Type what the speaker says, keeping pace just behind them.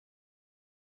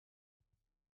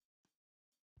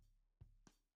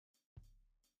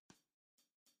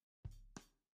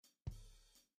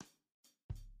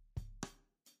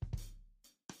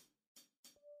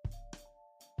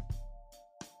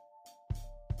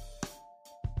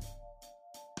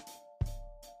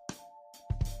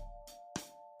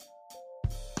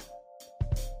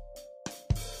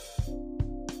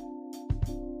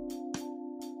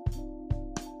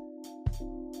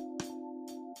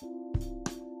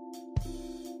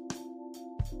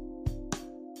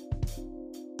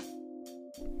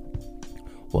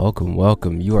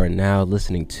Welcome. You are now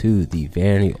listening to the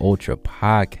Vanity Ultra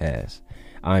podcast.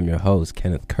 I'm your host,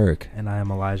 Kenneth Kirk. And I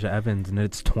am Elijah Evans, and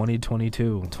it's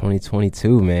 2022.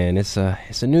 2022, man. It's a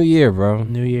new year, bro.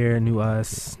 New year, new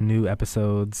us, new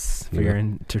episodes for your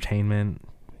entertainment.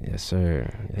 Yes,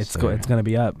 sir. It's going to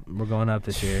be up. We're going up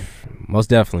this year. Most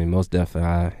definitely.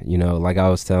 Like I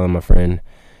was telling my friend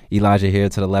Elijah here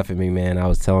to the left of me, man, I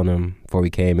was telling him before we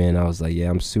came in, I was like, yeah,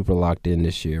 I'm super locked in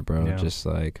this year, bro. Yeah. Just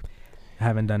like... I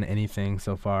haven't done anything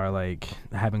so far. Like,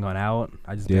 I haven't gone out.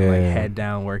 I just been like head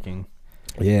down working.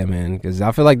 Yeah, man, because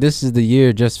I feel like this is the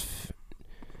year just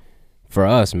for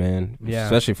us, man. Yeah.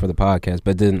 Especially for the podcast,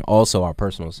 but then also our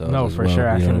personal selves. No, for sure.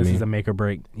 I think think this is a make or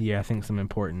break. Yeah, I think some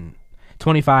important.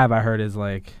 25, I heard, is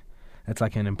like, that's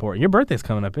like an important. Your birthday's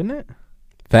coming up, isn't it?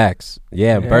 Facts.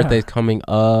 Yeah, birthday's coming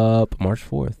up March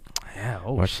 4th. Yeah,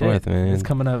 March shit. 4th, man. It's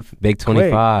coming up. Big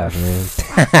 25,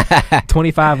 man.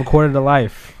 25, a quarter to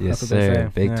life. Yes, that's what they sir.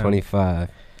 say. Big 25.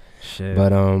 Shit.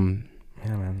 But,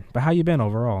 yeah, man. But how you been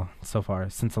overall so far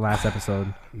since the last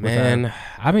episode? Man,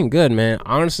 I've been good, man.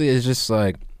 Honestly, it's just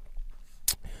like,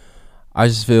 I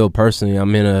just feel personally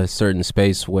I'm in a certain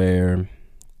space where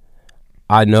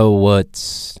I know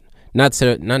what's, not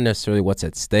necessarily what's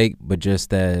at stake, but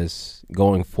just as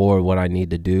going forward what I need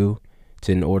to do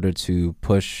in order to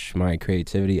push my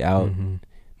creativity out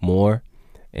more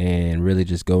and really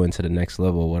just go into the next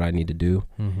level of what I need to do.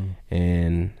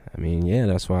 And I mean, yeah,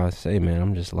 that's why I say, man,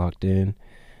 I'm just locked in.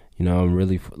 You know, I'm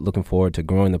really looking forward to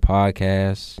growing the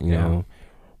podcast, you know,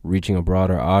 reaching a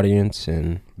broader audience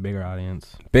and bigger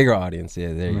audience.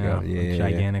 Yeah, there you go. Yeah,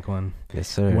 gigantic one. Yes,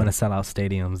 sir. We want to sell out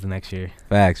stadiums the next year.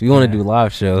 Facts. We want to do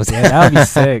live shows. Yeah, that would be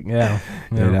sick. Yeah,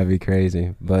 that'd be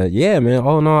crazy. But yeah, man,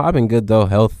 all in all, I've been good though.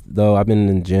 Health though, I've been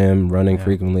in the gym, running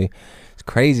frequently. It's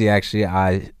crazy actually.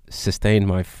 I suffered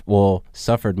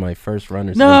my first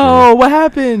runner's injury. What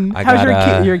happened?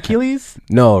 How's your Achilles?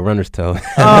 No, runner's toe.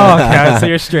 Oh, okay. So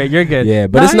you're straight. You're good. Yeah,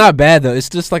 but it's not bad though. It's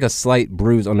just like a slight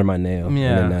bruise under my nail.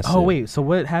 Yeah. Oh, wait. So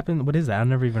what happened? What is that? I've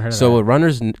never even heard of that. So a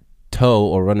runner's toe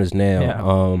or runner's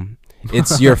nail,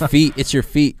 it's your feet. It's your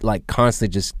feet like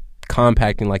constantly just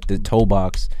compacting like the toe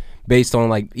box based on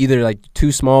like either like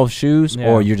too small shoes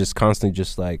or you're just constantly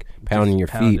just like pounding your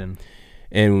feet.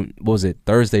 And what was it,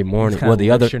 Thursday morning? Well,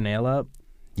 the other your nail up.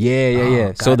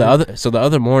 Yeah. So the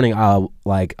other morning, I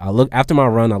look after my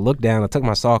run. I looked down. I took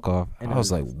my sock off. And I was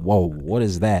like, "Whoa, what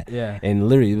is that?" Yeah. And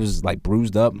literally, it was like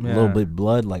bruised up, a little bit of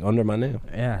blood like under my nail.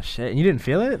 Yeah, shit. And you didn't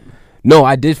feel it? No,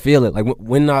 I did feel it. Like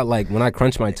when I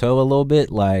crunched my toe a little bit,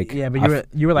 like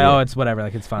but you were like, oh, it's whatever,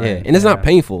 like it's fine. Yeah, and it's not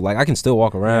painful. Like I can still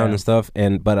walk around and stuff.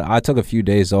 But I took a few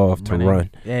days off to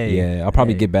run. Yeah, I'll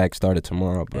probably get back started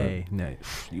tomorrow. But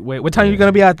wait, what time are you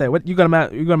gonna be out there? What you going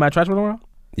to my trash tomorrow?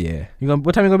 Yeah.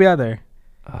 What time you gonna be out there?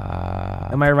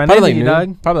 Am I running? Probably like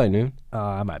noon. Probably like noon.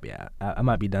 I might be out. I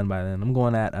might be done by then. I'm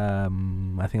going at I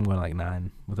think I'm going like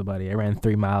 9 with a buddy. I ran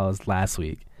 3 miles last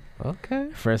week. Okay.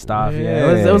 First off,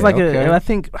 it was like I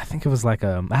think it was like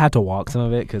I had to walk some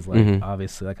of it because like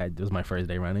obviously like it was my first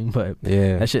day running, but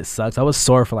that shit sucks. I was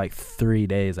sore for like 3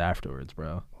 days afterwards,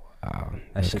 bro. Wow,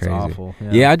 that shit's crazy. awful.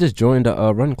 Yeah, I just joined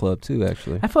a run club too.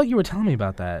 Actually, I feel like you were telling me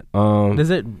about that. Is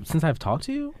it since I've talked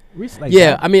to you recently?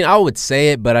 Like I mean, I would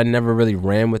say it, but I never really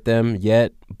ran with them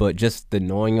yet. But just the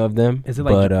knowing of them. Is it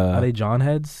like are they John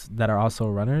heads that are also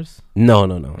runners? No.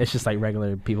 It's just like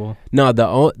regular people. No,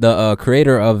 the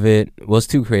creator of it was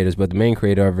 2 creators, but the main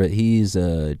creator of it, he's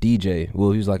a DJ. Well,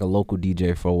 he was like a local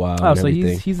DJ for a while. Oh, so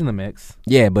he's in the mix.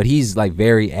 Yeah, but he's like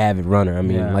very avid runner. I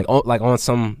mean, like on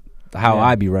some. How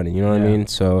I be running, you know what I mean?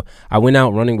 So I went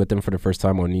out running with them for the first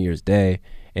time on New Year's Day,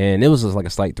 and it was just like a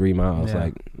slight 3 miles.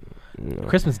 Like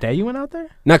Christmas Day, you went out there?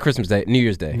 Not Christmas Day, New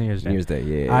Year's Day. New Year's Day.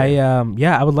 Yeah.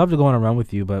 I would love to go on a run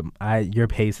with you, but your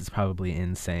pace is probably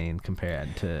insane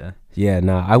compared to. Yeah,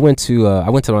 nah. I went to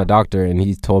my doctor, and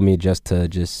he told me just to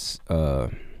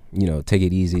take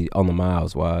it easy on the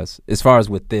miles wise. As far as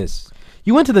with this,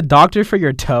 you went to the doctor for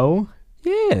your toe?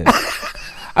 Yeah.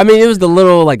 I mean, it was the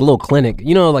little clinic,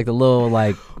 you know, like the little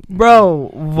like.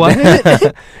 Bro, what?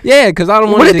 Yeah, because I don't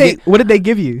want What did they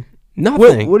give you?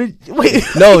 Nothing. Wait.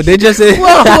 No, they just said.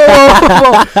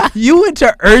 Whoa. You went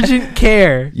to urgent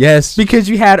care. Yes. Because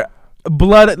you had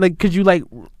blood, like, could you like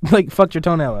fucked your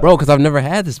toenail up? Bro, because I've never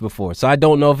had this before, so I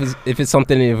don't know if it's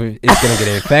something, if it's gonna get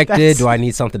infected. Do I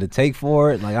need something to take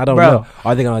for it? Like, I don't know.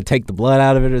 Are they gonna take the blood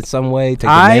out of it in some way? Take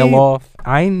the nail off?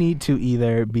 I need to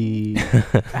either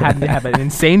have an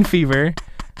insane fever,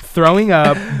 throwing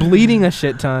up, bleeding a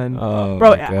shit ton. Oh,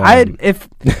 bro, if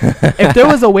there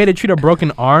was a way to treat a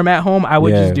broken arm at home, I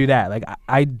would just do that. Like,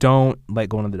 I don't like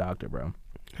going to the doctor, bro.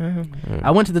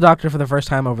 I went to the doctor for the first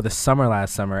time over the summer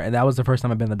last summer, and that was the first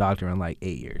time I've been to the doctor in like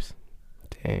 8 years.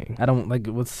 Dang. I don't like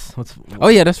what's. Oh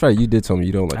yeah, that's right. You did tell me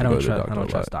you don't like to go to the doctor. I don't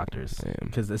trust doctors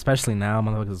because especially now,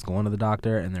 motherfuckers going to the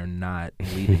doctor and they're not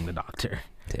leaving the doctor.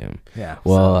 Damn. Yeah.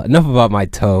 Well, enough about my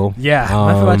toe. Yeah.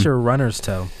 Enough about your runner's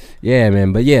toe. Yeah,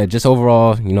 man. But yeah, just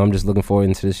overall, I'm just looking forward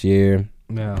into this year.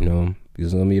 Yeah. Because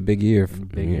it's gonna be a big year.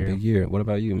 Big year. What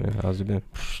about you, man? How's it been?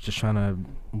 Just trying to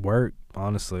work.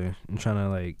 Honestly, I'm trying to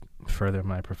like further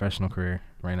my professional career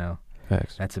right now.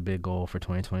 Facts. That's a big goal for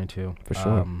 2022. For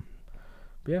sure.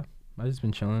 But yeah, I've just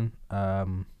been chilling. Got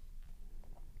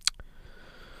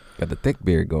the thick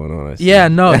beard going on. Yeah,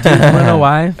 no, dude, you wanna know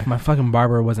why? My fucking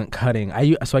barber wasn't cutting.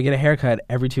 So I get a haircut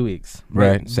every 2 weeks.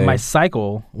 Right. Same. My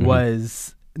cycle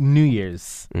was New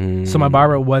Year's, so my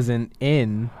barber wasn't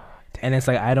in, and it's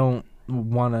like I don't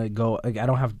want to go. Like I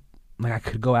don't have, like I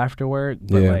could go after work,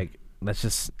 but like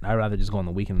I'd rather just go on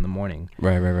the weekend in the morning.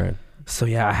 Right. So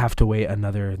yeah, I have to wait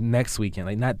another next weekend.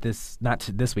 Like not this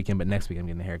weekend, but next week I'm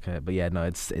getting a haircut. But yeah, no,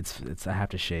 it's I have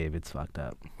to shave. It's fucked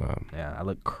up. Wow. Yeah, I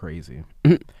look crazy.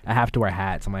 I have to wear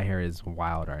hats, and my hair is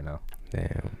wild right now.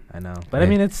 Damn. I know, but I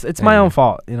mean it's my own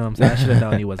fault. You know what I'm saying? I should have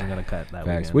known he wasn't gonna cut that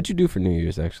weekend. What'd you do for New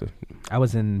Year's actually? I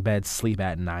was in bed, sleep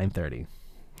at 9:30.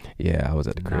 Yeah, I was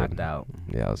at the crib. Knocked out.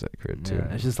 Yeah, I was at the crib too.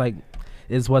 Yeah, it's just like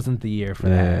this wasn't the year for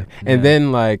that. And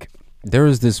then like. There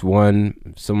was this a friend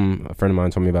of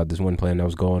mine told me about this one plan that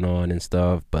was going on and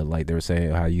stuff, but like they were saying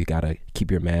how you gotta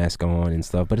keep your mask on and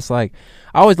stuff. But it's like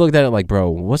I always looked at it like, bro,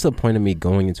 what's the point of me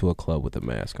going into a club with a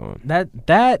mask on?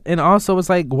 That and also it's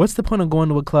like, what's the point of going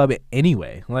to a club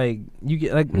anyway? Like you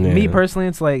get like me personally,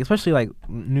 it's like especially like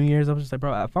New Year's, I was just like,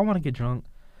 bro, if I want to get drunk,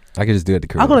 I could just do it at the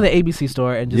crib. I'll go to the ABC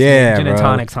store and just get gin and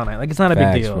tonics all night. Like it's not a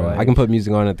big deal. Like, I can put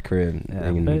music on at the crib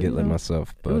and get lit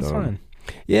myself. But it was fine.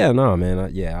 Yeah, no, man.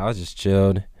 I was just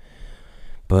chilled.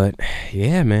 But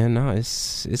yeah, man, no,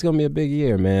 it's gonna be a big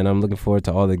year, man. I'm looking forward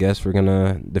to all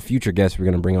the future guests we're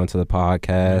gonna bring onto the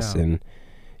podcast, and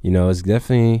it's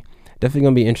definitely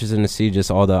gonna be interesting to see just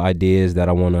all the ideas that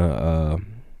I wanna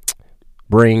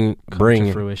bring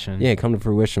to fruition. Yeah, come to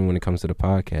fruition when it comes to the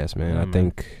podcast, man. I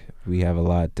think we have a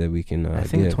lot that we can. I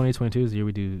think 2022 is the year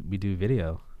we do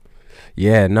video.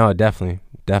 Yeah, no, definitely.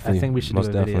 I think we should do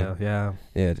a video.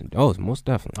 Yeah. Oh, most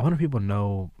definitely. I wonder if people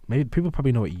know. Maybe people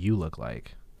probably know what you look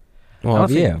like. Well, I don't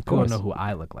think of course. People know who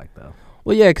I look like though.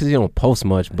 Well, yeah, because you don't post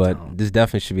much, but this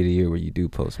definitely should be the year where you do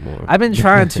post more. I've been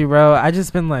trying to, bro. I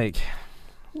just been like,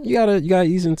 you gotta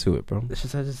ease into it, bro. It's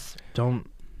just I just don't.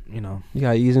 You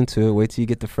gotta ease into it. Wait till you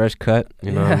get the fresh cut.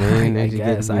 You know what I mean? I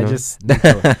guess. I just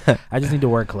need to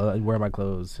wear my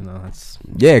clothes. That's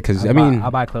because I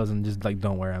buy clothes and just like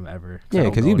don't wear them ever. Yeah,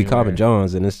 because you be Cobbin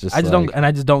Jones and it's just I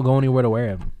just don't go anywhere to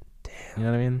wear them. Damn. You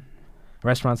know what I mean?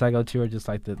 Restaurants I go to are just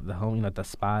like the home, the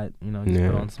spot. Just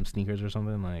put on some sneakers or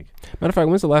something. Like matter of fact,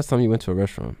 when's the last time you went to a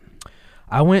restaurant?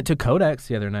 I went to Codex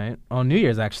the other night on New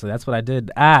Year's. Actually, that's what I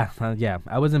did. I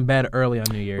was in bed early on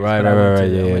New Year's. Right. I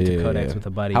went to Codex with a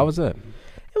buddy. How was it?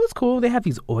 It was cool. They have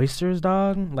these oysters,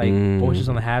 dog. Like oysters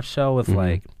on the half shell with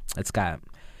like it's got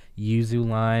yuzu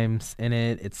limes in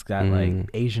it. It's got like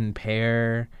Asian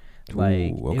pear.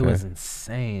 Like it was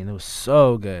insane. It was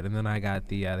so good. And then I got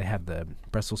they have the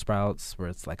Brussels sprouts where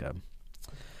it's like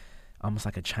almost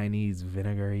like a Chinese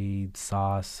vinegary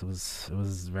sauce. It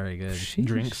was very good. Sheesh.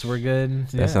 Drinks were good.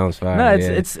 That sounds fire. No,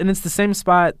 it's the same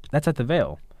spot that's at the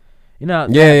Veil.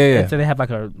 Yeah. So they have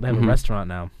a restaurant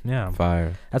now. Yeah.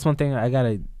 Fire. That's one thing I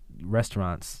got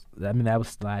restaurants. I mean that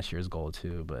was last year's goal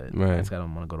too, but I just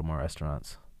want to go to more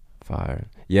restaurants. Fire.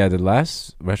 Yeah, the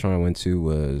last restaurant I went to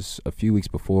was a few weeks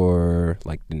before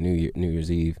like the New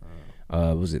Year's Eve.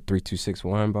 Was it 326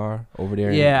 Wine Bar over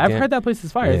there? Yeah, I've heard that place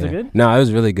is fire. Yeah. Is it good? No, it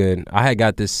was really good. I had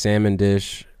got this salmon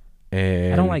dish,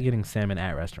 and I don't like getting salmon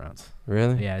at restaurants.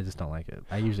 Really? Yeah, I just don't like it.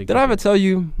 I usually did I ever tell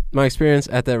you my experience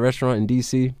at that restaurant in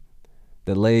DC,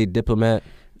 the Le Diplomat?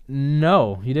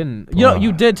 No, you didn't.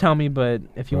 You did tell me, but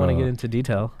if you want to get into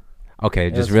detail, okay,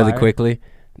 just really quickly,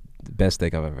 the best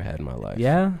steak I've ever had in my life.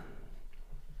 Yeah.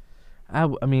 I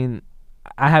mean,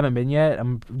 I haven't been yet.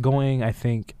 I'm going, I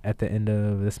think, at the end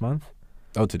of this month.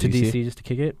 Oh, to DC just to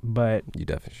kick it, but you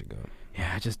definitely should go.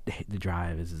 Yeah, I just hate the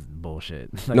drive. Is bullshit.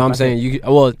 Like no, I'm saying you.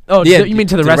 Well, you mean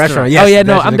to the restaurant? Yes, oh yeah,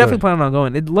 no, I'm definitely planning on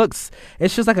going. It's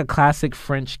just like a classic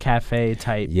French cafe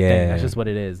type thing. That's just what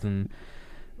it is, and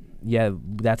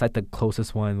that's like the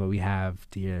closest one that we have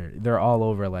to here. They're all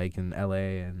over, like in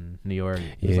LA and New York.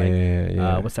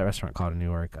 What's that restaurant called in New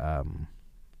York?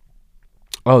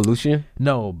 Oh, Lucien?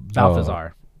 No,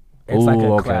 Balthazar. It's like a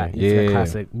okay. it's a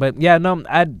classic. But yeah, no,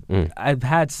 I've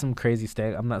had some crazy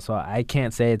steak. I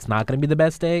can't say it's not gonna be the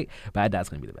best steak, but that's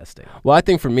gonna be the best steak. Well, I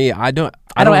think for me, I don't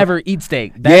ever eat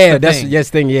steak. That's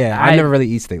thing. Yeah, I never really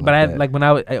eat steak. But that. Like when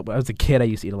I was a kid, I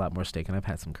used to eat a lot more steak, and I've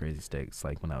had some crazy steaks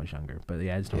like when I was younger. But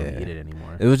yeah, I just don't really eat it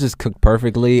anymore. It was just cooked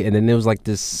perfectly, and then there was like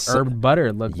this herb butter.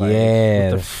 It looked like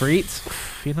with the frites.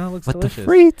 It looks delicious. The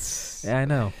frites. Yeah, I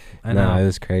know. No, it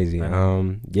was crazy.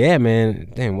 Yeah,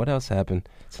 man. Damn, what else happened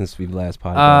since we've last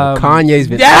podcast? Kanye's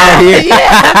been out here.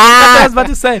 That's what I was about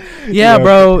to say. Yeah,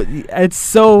 bro. It's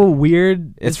so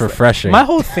weird. It's refreshing. My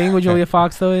whole thing with Julia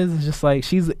Fox though is just like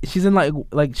she's in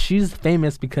like she's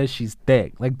famous because she's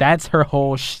thick. Like that's her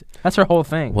whole that's her whole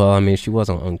thing. Well, I mean, she was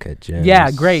on Uncut Gems. Yeah,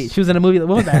 great. She was in a movie.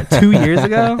 What was that? 2 years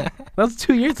ago? That was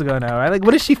 2 years ago now, right? Like,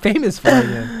 what is she famous for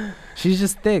again? She's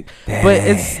just thick. But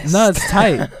it's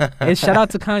tight. And shout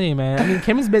out to Kanye, man. I mean,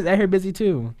 Kim is out here busy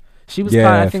too. She was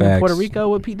I think in Puerto Rico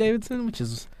with Pete Davidson,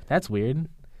 that's weird.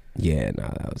 Yeah,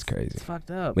 that was crazy. It's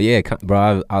fucked up. But yeah,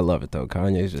 bro, I love it though.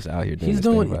 Kanye's just out here doing he's his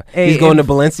doing, thing, bro. He's going to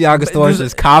Balenciaga stores,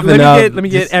 just copping up. Let me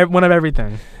get one of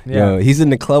everything. Yeah. Yo, he's in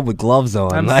the club with gloves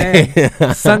on. I'm saying,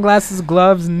 sunglasses,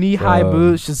 gloves, knee-high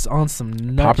boots, just on some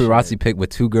nut paparazzi shit. pic with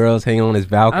 2 girls hanging on his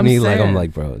balcony. I'm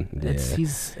like, bro. Yeah.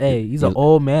 He's an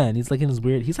old man. He's like in his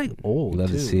weird. He's like old.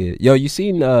 Love to see it. Yo, you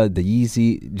seen the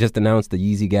Yeezy just announced the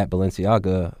Yeezy Gap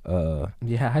Balenciaga?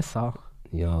 Yeah, I saw.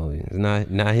 Yo, it's not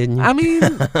hitting you. I mean,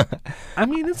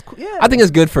 it's yeah. I think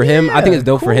it's good for him. I think it's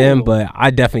dope for him, but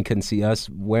I definitely couldn't see us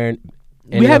wearing.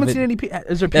 We haven't seen any.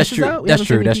 Is there pieces out? That's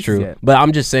true. Yet. But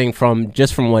I'm just saying from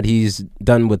what he's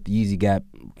done with Yeezy Gap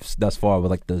thus far,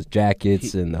 with like those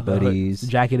jackets and the hoodies. The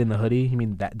jacket and the hoodie. You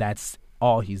mean that's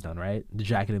all he's done, right? The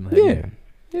jacket and the hoodie.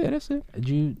 Yeah, that's it.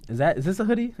 Is this a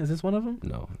hoodie? Is this one of them?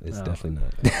 No, it's definitely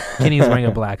not. Kenny's wearing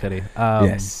a black hoodie.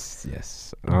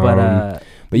 Yes.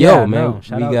 But yo, man,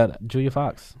 we got Julia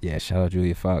Fox. Yeah, shout out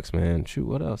Julia Fox, man. Shoot,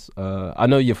 what else? I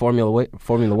know your Formula One.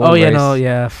 Oh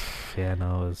yeah,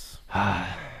 race.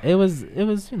 It was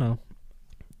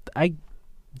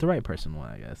the right person won,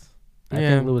 I guess. I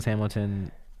think Lewis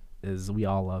Hamilton we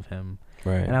all love him.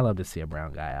 Right. And I love to see a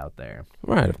brown guy out there.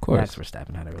 Right, of course. Max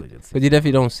Verstappen had a really good season. But you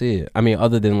definitely don't see it. I mean,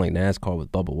 other than like NASCAR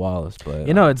with Bubba Wallace, but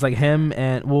it's like him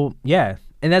and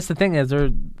and that's the thing is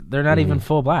they're not even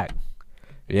full black.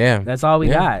 Yeah, that's all we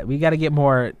got. We got to get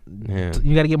more. Yeah.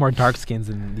 You got to get more dark skins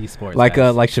in these sports. Like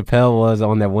Chappelle was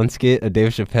on that one skit of Dave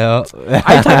Chappelle.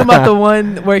 Are you talking about the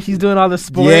one where he's doing all the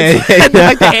sports? Yeah.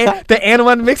 Like the and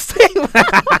one mixtape.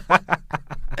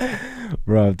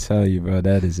 Bro, I'm telling you, bro,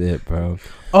 that is it, bro.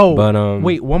 Oh, but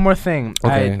wait, one more thing.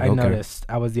 Okay, I noticed.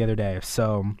 I was the other day.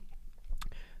 So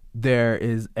there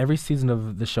is every season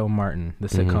of the show Martin, the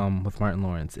sitcom with Martin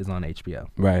Lawrence, is on HBO.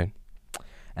 Right.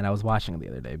 And I was watching it the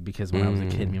other day because when I was a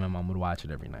kid, me and my mom would watch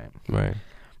it every night. Right.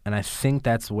 And I think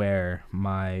that's where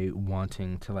my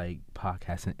wanting to like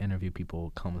podcast and interview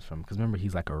people comes from. Because remember,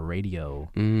 he's like a radio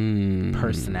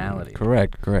personality.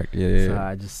 Correct. Yeah.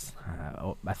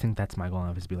 So I think that's my goal.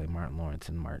 I just be like Martin Lawrence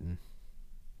and Martin.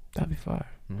 That'd be fire.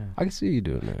 Yeah. I can see you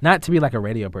doing that. Not to be like a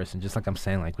radio person, just like I'm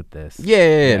saying, like with this.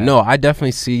 Yeah. No, I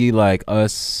definitely see like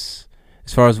us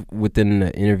as far as within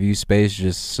the interview space,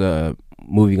 just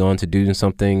moving on to doing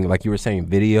something like you were saying,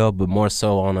 video, but more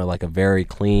so on a very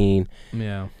clean.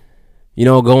 Yeah.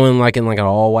 Going like in like an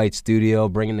all white studio,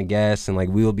 bringing the guests, and like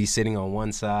we will be sitting on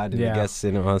one side and the guests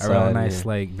sitting on the side. A nice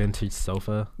like vintage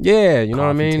sofa. Yeah, you know what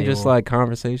I mean? Table. Just like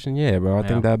conversation. Yeah, bro. I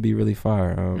think that'd be really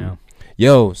fire.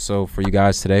 Yo, so for you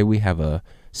guys today, we have a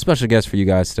special guest for you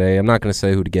guys today. I'm not gonna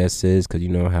say who the guest is because you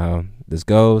know how this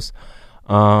goes.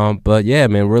 But yeah,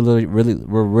 man, we're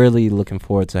really looking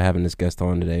forward to having this guest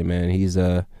on today, man. He's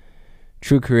a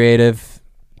true creative,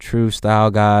 true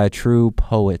style guy, true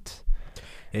poet.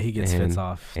 Yeah, he gets fits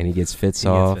off. And he gets fits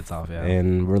off. Yeah.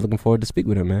 And we're looking forward to speak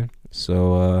with him, man.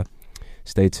 So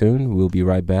stay tuned. We'll be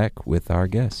right back with our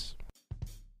guest.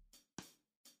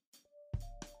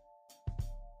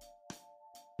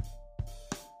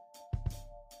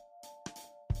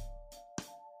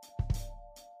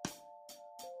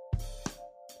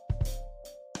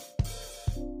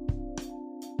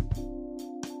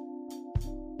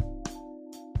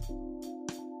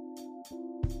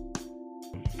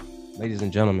 Ladies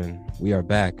and gentlemen, we are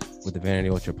back with the Vanity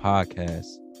Ultra podcast,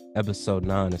 episode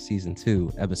 9 of season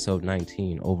 2, episode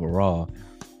 19 overall.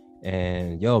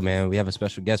 And yo, man, we have a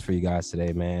special guest for you guys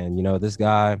today, man. This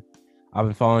guy, I've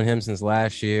been following him since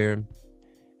last year.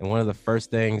 And one of the first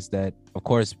things that, of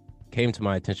course, came to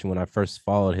my attention when I first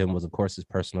followed him was, of course, his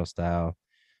personal style.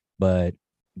 But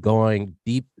going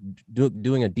deep,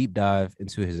 doing a deep dive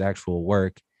into his actual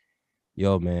work,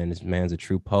 yo, man, this man's a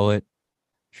true poet,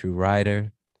 true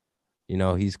writer. You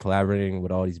know, he's collaborating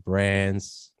with all these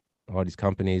brands, all these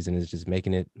companies, and it's just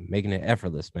making it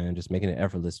effortless, man. Just making it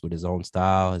effortless with his own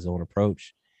style, his own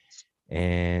approach.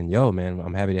 And yo, man,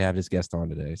 I'm happy to have this guest on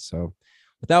today. So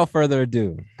without further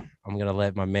ado, I'm gonna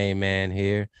let my main man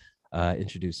here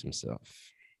introduce himself.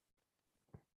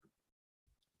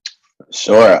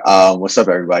 Sure. What's up,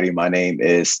 everybody? My name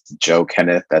is Joe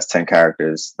Kenneth. That's 10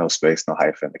 characters, no space, no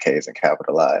hyphen. The K isn't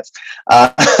capitalized.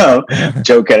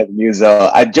 Joe Kenneth Muso.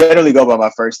 I generally go by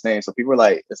my first name. So people are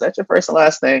like, is that your first and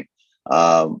last name?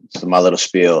 So my little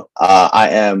spiel. I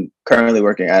am currently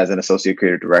working as an associate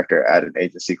creative director at an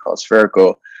agency called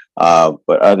Spherical.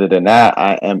 But other than that,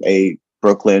 I am a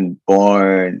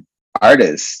Brooklyn-born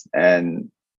artist,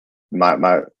 and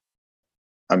my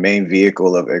main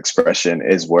vehicle of expression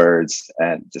is words,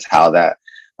 and just how that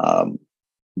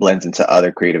blends into other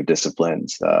creative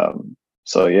disciplines.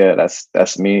 So yeah,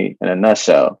 that's me in a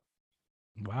nutshell.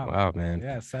 Wow, man.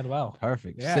 Yeah, said well.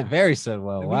 Perfect. Yeah. Very said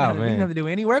well. Wow, man. He didn't have to do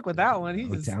any work with that one.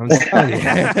 I'm telling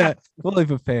you, fully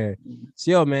prepared.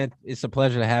 So, yo, man, it's a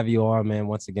pleasure to have you on, man.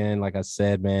 Once again, like I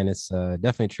said, man, it's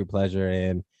definitely a true pleasure.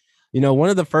 And, you know, one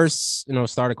of the first,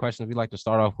 starter questions we like to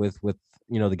start off with,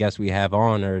 the guests we have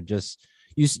on, or just,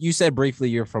 you said briefly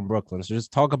you're from Brooklyn. So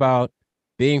just talk about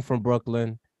being from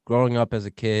Brooklyn, growing up as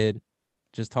a kid.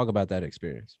 Just talk about that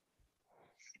experience.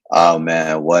 Oh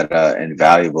man, what an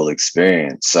invaluable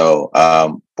experience. So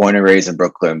born and raised in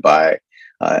Brooklyn by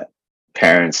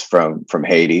parents from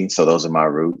Haiti. So those are my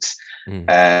roots.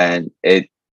 And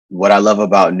what I love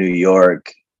about New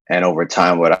York, and over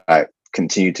time, what I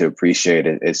continue to appreciate,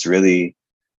 it's really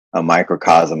a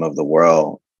microcosm of the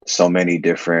world. So many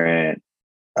different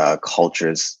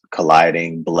cultures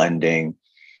colliding, blending.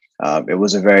 It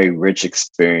was a very rich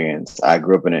experience. I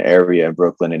grew up in an area in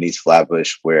Brooklyn in East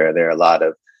Flatbush where there are a lot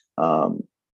of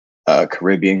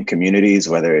Caribbean communities,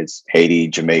 whether it's Haiti,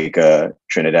 Jamaica,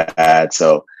 Trinidad.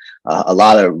 So a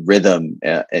lot of rhythm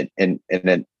in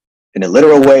a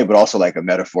literal way, but also like a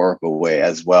metaphorical way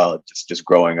as well. Just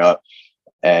growing up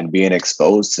and being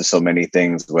exposed to so many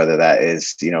things, whether that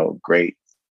is, great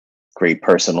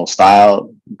personal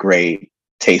style, great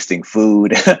tasting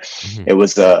food. It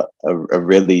was a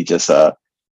really just a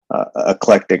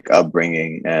eclectic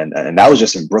upbringing, and that was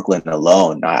just in Brooklyn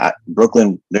alone.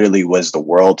 Brooklyn literally was the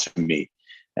world to me.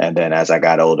 And then as I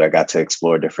got older, I got to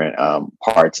explore different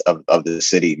parts of the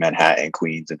city, Manhattan,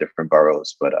 Queens, and different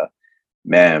boroughs. But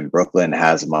man, Brooklyn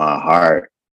has my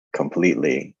heart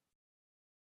completely.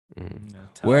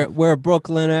 Where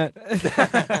Brooklyn at?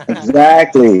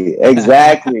 Exactly.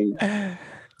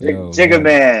 Jigga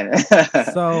man.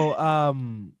 So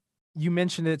you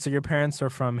mentioned it. So your parents are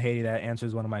from Haiti. That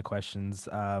answers one of my questions.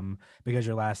 Because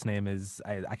your last name is,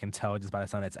 I can tell just by the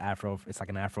sound, it's Afro. It's like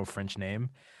an Afro French name.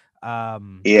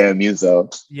 Yeah, Muso.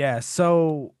 Yeah.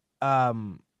 So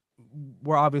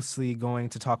we're obviously going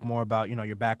to talk more about,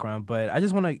 your background, but I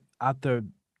just want to out the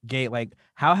gate, like,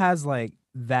 how has like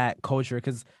that culture,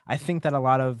 because I think that a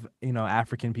lot of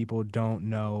African people don't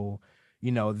know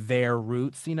their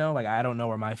roots, like I don't know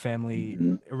where my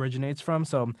family originates from.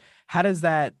 So how does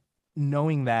that,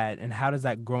 knowing that, and how does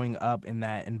that growing up in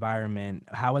that environment,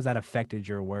 how has that affected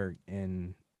your work,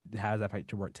 and how does that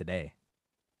affect your work today?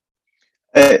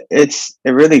 It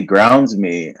really grounds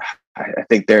me. I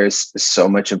think there's so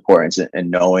much importance in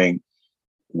knowing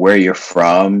where you're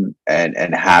from,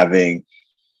 and having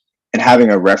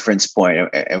a reference point,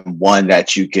 and one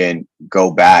that you can go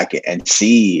back and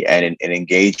see and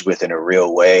engage with in a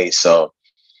real way. So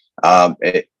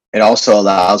it also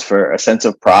allows for a sense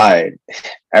of pride.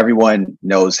 Everyone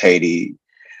knows Haiti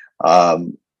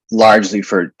largely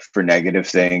for negative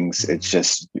things. It's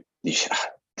just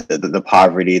the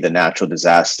poverty, the natural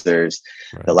disasters,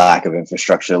 the lack of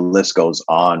infrastructure, the list goes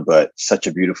on. But such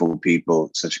a beautiful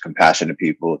people, such a compassionate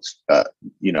people,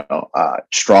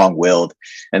 strong-willed,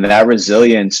 and that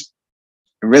resilience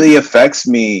really affects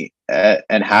me,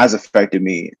 and has affected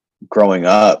me growing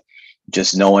up.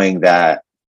 Just knowing that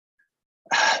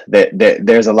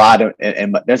there's a lot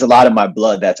of my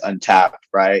blood that's untapped,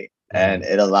 right? And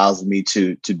it allows me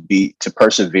to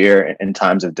persevere in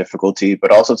times of difficulty,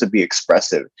 but also to be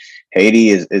expressive. Haiti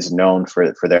is known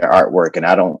for their artwork, and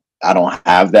I don't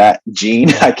have that gene.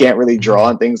 I can't really draw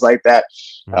and things like that.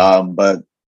 But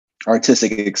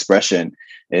artistic expression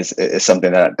is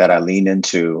something that I lean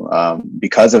into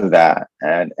because of that,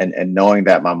 and knowing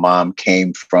that my mom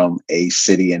came from a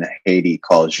city in Haiti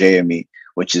called Jéhémie,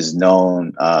 which is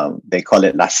known. They call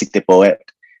it La Cité Poète,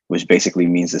 which basically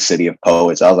means the city of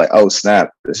poets. I was like, oh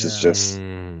snap, this is just,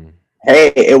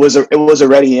 hey, it was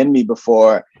already in me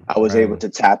before I was able to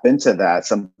tap into that,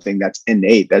 something that's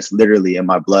innate, that's literally in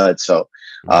my blood. So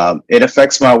it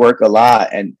affects my work a lot.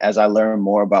 And as I learn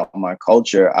more about my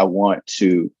culture, I want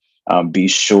to be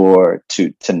sure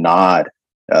to nod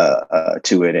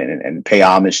to it and pay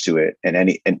homage to it in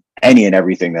any and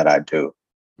everything that I do.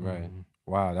 Right.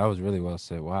 Wow, that was really well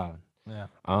said. Wow. Yeah.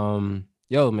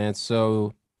 Yo, man.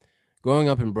 So, growing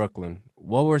up in Brooklyn,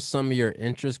 what were some of your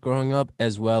interests growing up,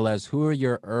 as well as who are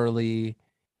your early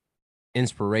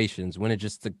inspirations when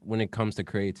it comes to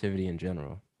creativity in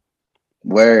general?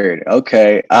 Word.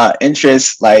 Okay.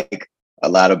 Interest, like a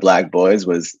lot of black boys,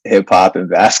 was hip hop and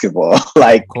basketball.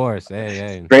 Like, of course.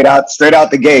 Hey. straight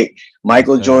out the gate.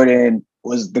 Michael Jordan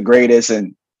was the greatest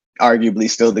and arguably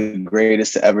still the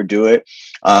greatest to ever do it.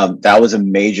 That was a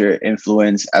major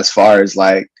influence as far as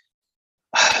like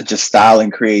just style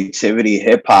and creativity.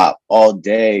 Hip hop all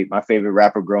day. My favorite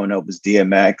rapper growing up was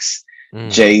DMX.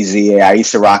 Jay-Z. I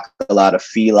used to rock a lot of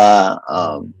Fila.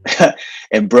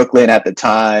 In Brooklyn at the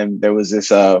time, there was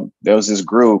this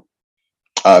group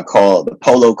called the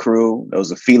Polo Crew. There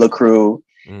was a Fila crew.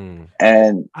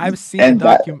 And I've seen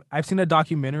a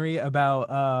documentary about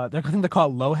I think they're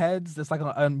called Lowheads. It's like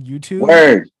on YouTube.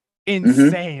 Word.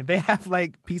 Insane. They have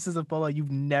like pieces of polo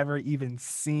you've never even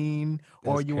seen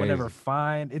or you will never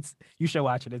find. You should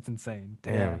watch it. It's insane.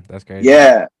 Damn, that's crazy.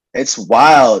 Yeah, it's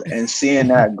wild. And seeing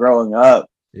that growing up,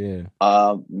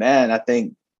 man, I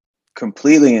think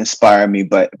completely inspired me.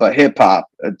 But hip hop,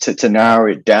 to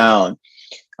narrow it down,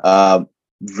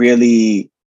 really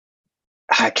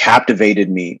captivated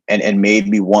me and made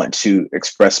me want to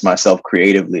express myself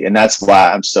creatively. And that's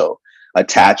why I'm so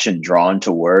attached and drawn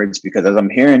to words, because as I'm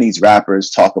hearing these rappers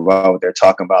talk about what they're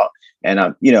talking about, and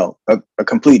I'm, a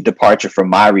complete departure from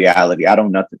my reality. I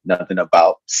don't know nothing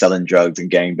about selling drugs and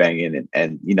gangbanging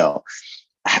and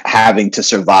having to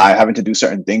survive, having to do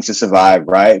certain things to survive,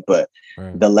 right? But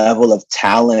the level of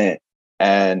talent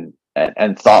and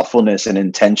thoughtfulness and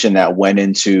intention that went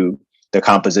into the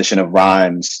composition of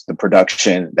rhymes, the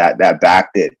production that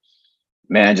backed it,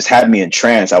 man, just had me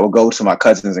entranced. I would go to my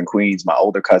cousins in Queens, my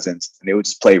older cousins, and they would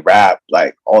just play rap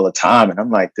like all the time. And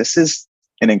I'm like, this is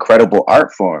an incredible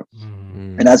art form.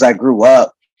 And as I grew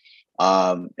up,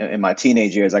 in my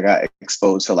teenage years, I got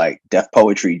exposed to like Def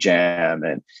Poetry Jam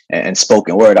and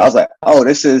spoken word. I was like, oh,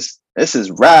 this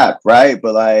is rap, right?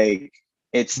 But like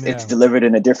it's delivered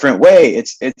in a different way.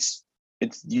 It's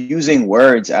using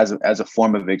words as a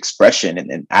form of expression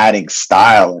and adding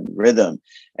style and rhythm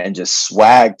and just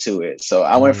swag to it. So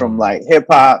I went from like hip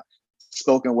hop,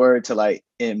 spoken word to like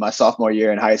in my sophomore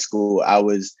year in high school, I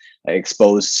was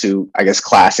exposed to, I guess,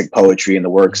 classic poetry and the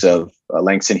works of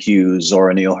Langston Hughes,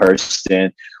 Zora Neale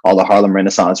Hurston, all the Harlem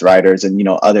Renaissance writers, and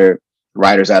other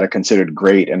writers that are considered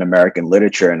great in American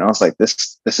literature. And I was like,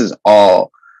 this is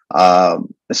all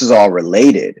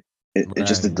related. It's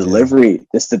just the delivery.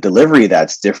 It's the delivery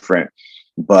that's different.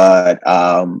 But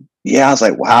I was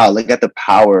like, wow, look at the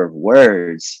power of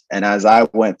words. And as I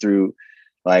went through,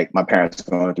 like my parents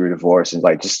going through divorce and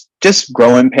like just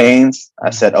growing pains,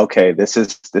 I said, okay, this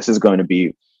is going to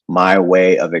be my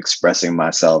way of expressing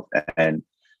myself, and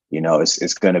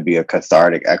it's going to be a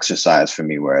cathartic exercise for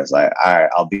me. Whereas like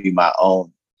I'll be my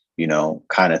own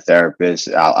kind of therapist.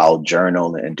 I'll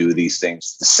journal and do these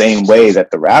things the same way that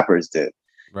the rappers did.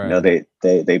 Right.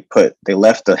 They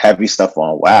left the heavy stuff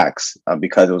on wax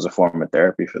because it was a form of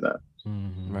therapy for them.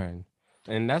 Right.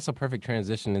 And that's a perfect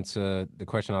transition into the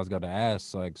question I was going to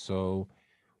ask. Like, so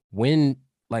when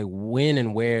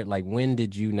and where, like, when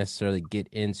did you necessarily get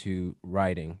into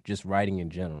writing, just writing in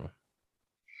general?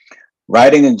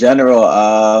 Writing in general,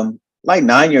 like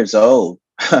 9 years old,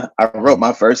 I wrote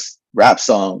my first rap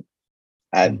song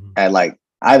at like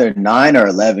either 9 or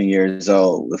 11 years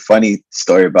old. The funny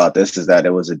story about this is that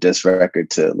it was a diss record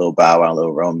to Lil Bow Wow and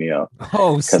Lil Romeo.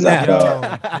 Oh, snap.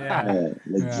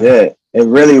 Legit. It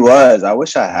really was. I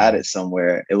wish I had it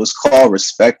somewhere. It was called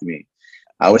Respect Me.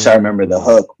 I wish I remember the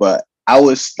hook, but I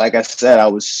was, like I said, I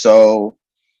was so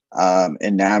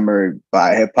enamored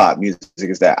by hip hop music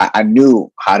is that I knew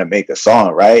how to make a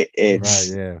song, right?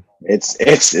 It's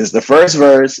the first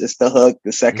verse, it's the hook,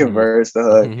 the second verse, the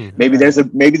hook. Maybe there's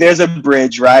a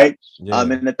bridge, right?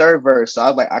 In the third verse. So I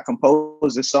was like, I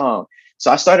composed this song. So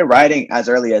I started writing as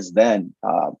early as then.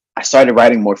 I started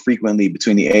writing more frequently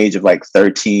between the age of like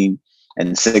 13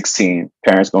 and 16,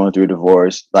 parents going through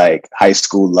divorce, like high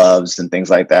school loves and things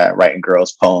like that, writing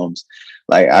girls' poems.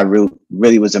 Like I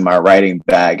really was in my writing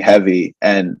bag heavy,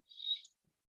 and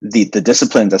the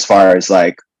disciplines as far as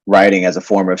like writing as a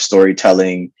form of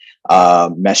storytelling,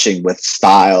 meshing with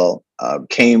style,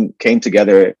 came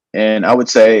together in, I would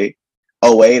say,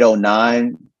 08,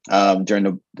 09,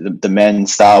 during the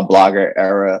men's style blogger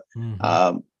era.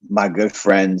 My good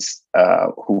friends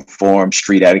who formed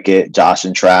Street Etiquette, Josh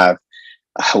and Trav,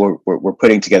 we're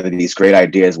putting together these great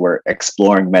ideas. We're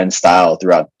exploring men's style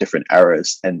throughout different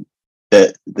eras, and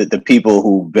the people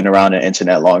who've been around the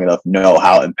internet long enough know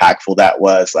how impactful that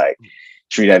was. Like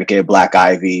Street Etiquette, Black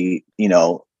Ivy,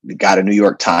 got a New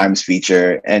York Times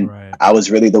feature, and I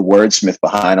was really the wordsmith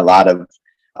behind a lot of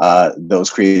those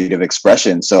creative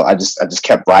expressions. So I just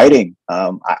kept writing.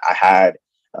 I had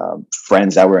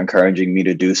friends that were encouraging me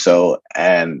to do so,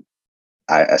 and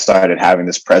I started having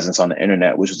this presence on the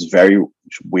internet, which was very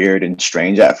weird and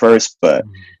strange at first, but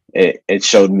it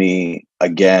showed me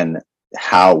again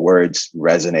how words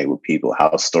resonate with people,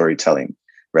 how storytelling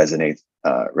resonates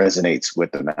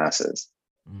with the masses.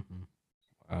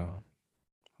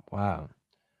 Wow.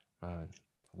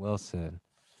 Well said.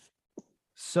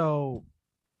 So,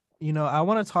 I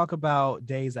want to talk about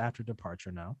Days After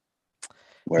Departure now.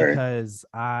 Word. Because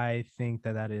I think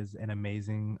that is an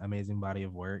amazing body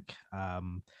of work.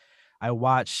 I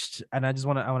watched, and I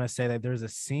want to say that there's a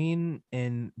scene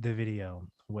in the video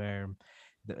where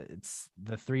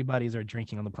the three buddies are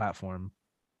drinking on the platform,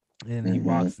 and he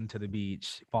walks into the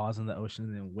beach, falls in the ocean,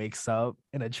 and then wakes up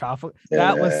in a tropical.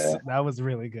 That was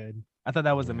really good. I thought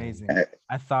that was amazing.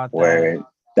 I thought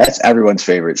that's everyone's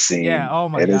favorite scene. Yeah. Oh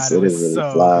my God, it was really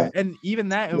so good. And even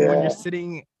that, when you're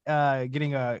sitting,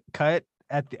 getting a cut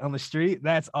on the street,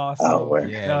 that's awesome.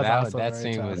 That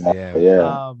scene was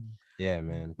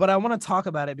man. But I want to talk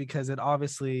about it because it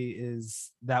obviously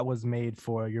that was made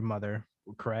for your mother,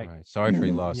 correct? Right. Sorry for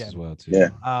your loss as well too.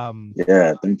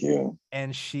 Thank you.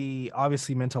 And she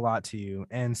obviously meant a lot to you,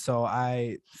 and so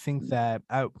I think that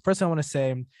first I want to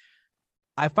say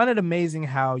I find it amazing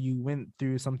how you went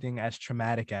through something as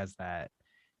traumatic as that,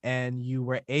 and you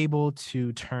were able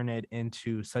to turn it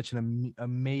into such an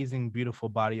amazing, beautiful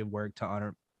body of work to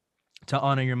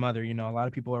honor your mother. A lot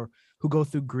of people who go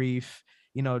through grief,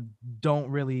 don't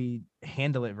really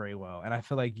handle it very well. And I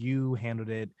feel like you handled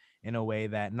it in a way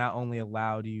that not only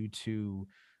allowed you to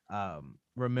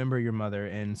remember your mother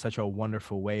in such a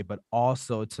wonderful way, but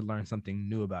also to learn something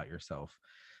new about yourself.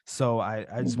 So I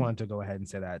just wanted to go ahead and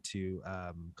say that too,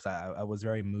 because I was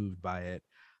very moved by it.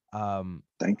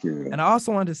 Thank you. And I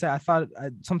also wanted to say, I thought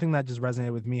something that just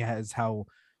resonated with me is how,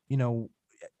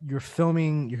 you're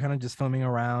kind of just filming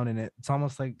around, and it's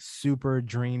almost like super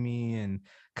dreamy and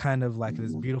kind of like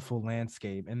this beautiful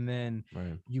landscape. And then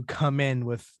you come in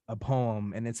with a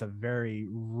poem, and it's a very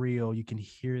real, you can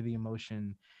hear the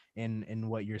emotion in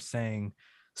what you're saying.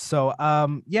 So,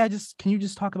 can you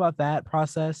just talk about that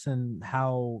process and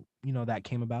how, that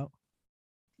came about?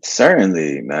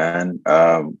 Certainly, man.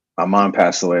 My mom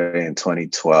passed away in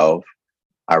 2012.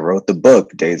 I wrote the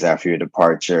book Days After Your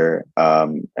Departure,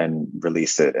 and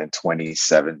released it in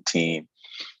 2017.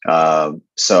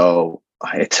 So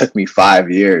it took me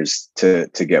 5 years to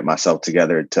get myself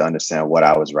together to understand what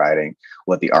I was writing,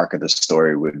 what the arc of the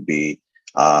story would be.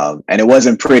 And it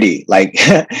wasn't pretty, like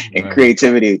in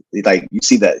creativity, like you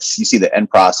see the end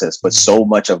process, but so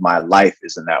much of my life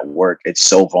is in that work. It's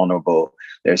so vulnerable.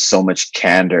 There's so much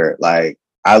candor. Like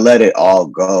I let it all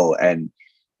go. And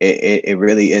it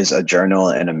really is a journal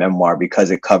and a memoir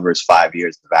because it covers 5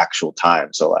 years of actual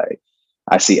time. So like,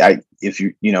 if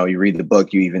you read the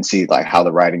book, you even see like how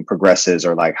the writing progresses,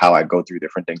 or like how I go through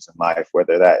different things in life,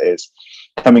 whether that is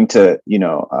coming to,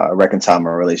 reconcile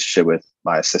my relationship with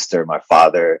my sister, my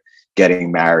father,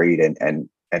 getting married,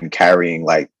 and carrying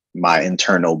like my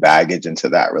internal baggage into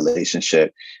that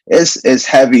relationship is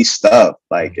heavy stuff.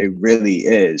 Like it really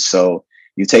is. So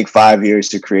you take 5 years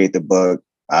to create the book.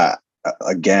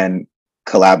 Again,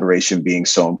 collaboration being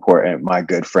so important. My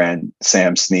good friend,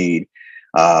 Sam Sneed,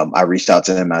 I reached out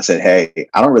to him and I said, hey,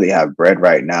 I don't really have bread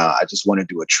right now. I just want to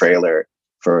do a trailer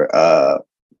for the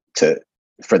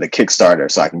Kickstarter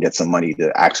so I can get some money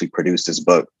to actually produce this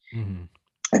book. And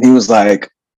he was like,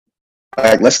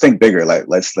 let's think bigger. Like,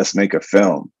 let's make a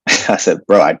film. I said,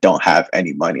 bro, I don't have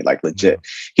any money, like legit.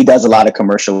 He does a lot of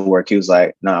commercial work. He was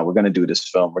like, nah, we're going to do this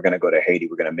film. We're going to go to Haiti.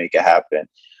 We're going to make it happen.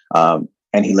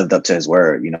 And he lived up to his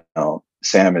word.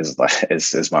 Sam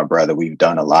is my brother. We've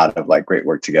done a lot of like great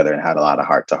work together and had a lot of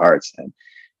heart to hearts.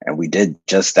 And we did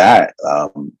just that.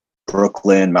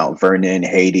 Brooklyn, Mount Vernon,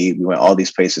 Haiti. We went all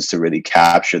these places to really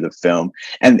capture the film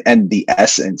and the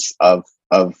essence of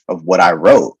what I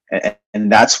wrote.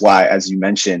 And that's why, as you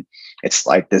mentioned, it's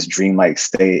like this dreamlike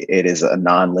state. It is a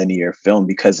non-linear film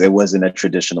because it wasn't a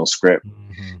traditional script.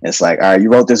 It's like, all right, you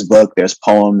wrote this book. There's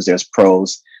poems, there's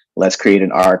prose. Let's create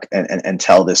an arc and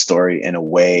tell this story in a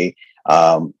way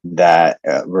that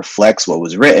reflects what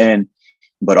was written,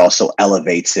 but also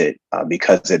elevates it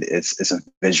because it's a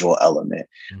visual element.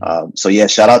 Mm-hmm. So yeah,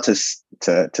 shout out to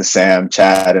Sam,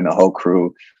 Chad, and the whole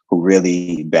crew who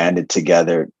really banded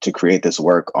together to create this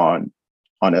work on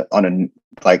a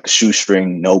like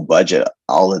shoestring, no budget,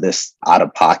 all of this out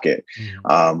of pocket.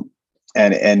 Mm-hmm.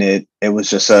 And it was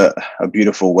just a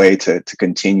beautiful way to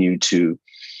continue to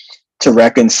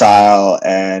reconcile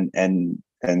and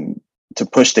to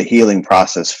push the healing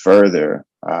process further.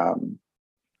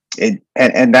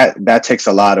 That takes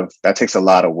a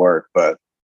lot of work, but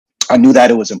I knew that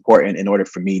it was important in order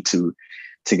for me to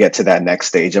get to that next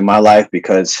stage in my life,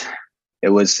 because it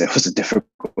was a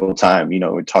difficult time. You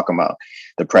know, we're talking about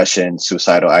depression,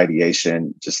 suicidal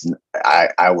ideation. Just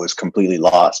I was completely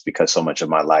lost because so much of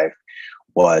my life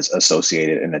was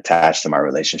associated and attached to my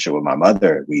relationship with my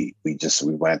mother. We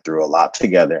went through a lot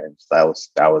together, and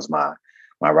that was my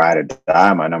ride or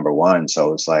die, my number one.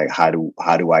 So it's like, how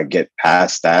do I get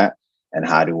past that, and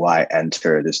how do I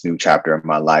enter this new chapter of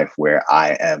my life where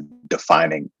I am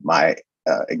defining my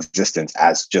existence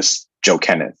as just Joe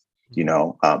Kenneth, you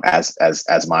know, as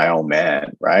my own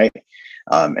man, right?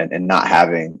 And not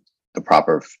having the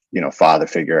proper, you know, father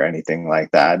figure or anything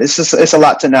like that. It's a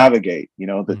lot to navigate, you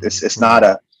know. It's not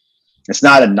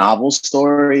a novel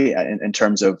story in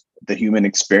terms of the human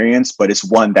experience, but it's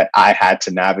one that I had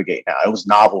to navigate. Now, it was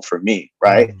novel for me,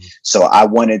 right? Mm-hmm. So I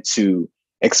wanted to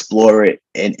explore it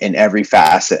in every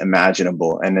facet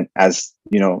imaginable. And as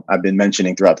you know, I've been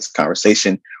mentioning throughout this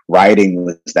conversation, writing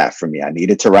was that for me. I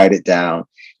needed to write it down,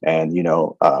 and you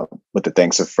know, with the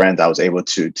thanks of friends, I was able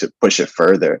to push it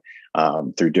further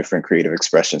through different creative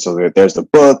expressions. So there's the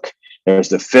book, there's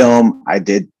the film. I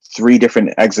did 3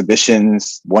 different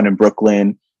exhibitions, one in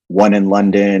Brooklyn, one in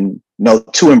London. No,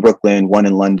 2 in Brooklyn, 1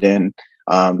 in London.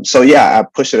 So yeah, I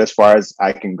push it as far as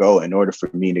I can go in order for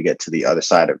me to get to the other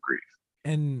side of grief.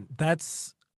 And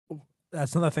that's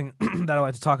another thing that I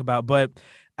like to talk about. But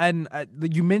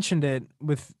you mentioned it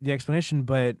with the explanation,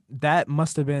 but that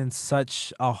must have been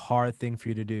such a hard thing for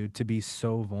you to do, to be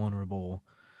so vulnerable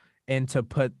and to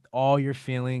put all your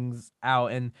feelings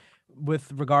out. And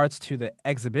with regards to the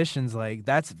exhibitions, like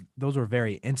those were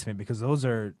very intimate, because those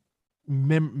are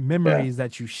memories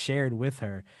that you shared with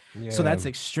her. Yeah. So that's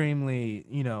extremely,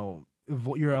 you know,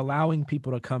 you're allowing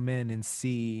people to come in and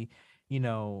see, you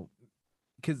know,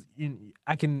 because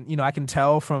I can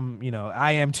tell from, you know,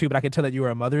 I am too, but I can tell that you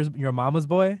were your mama's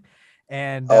boy,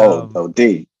 and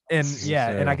D. And yeah,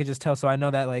 and I could just tell. So I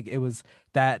know that like must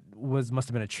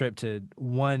have been a trip to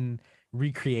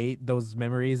recreate those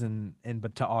memories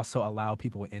but to also allow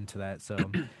people into that. So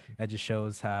that just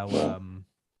shows how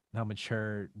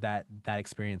mature that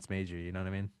experience made you. You know what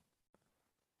I mean?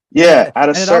 Yeah, at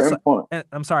a certain point.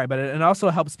 I'm sorry, but it also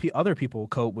helps other people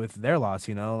cope with their loss.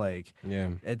 You know, like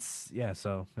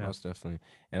So most definitely.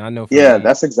 And I know.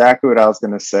 That's exactly what I was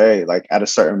gonna say. Like at a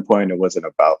certain point, it wasn't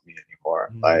about me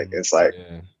anymore. Like it's like,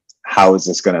 how is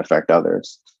this gonna affect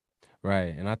others?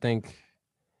 Right, and I think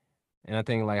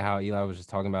like how Eli was just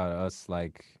talking about us,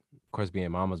 like of course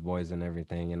being mama's boys and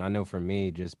everything. And I know for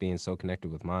me, just being so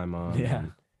connected with my mom. Yeah.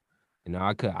 And, you know,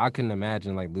 I couldn't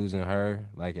imagine like losing her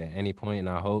like at any point, and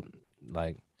I hope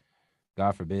like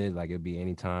God forbid like it'd be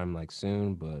any time like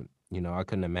soon, but you know, I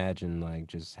couldn't imagine like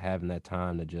just having that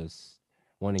time to just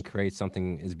want to create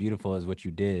something as beautiful as what you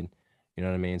did. You know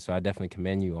what I mean? So I definitely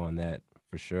commend you on that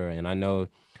for sure. And I know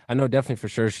definitely for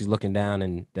sure she's looking down,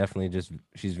 and definitely just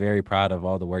she's very proud of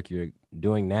all the work you're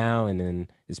doing now, and then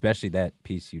especially that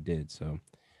piece you did. So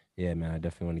yeah, man, I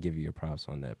definitely want to give you your props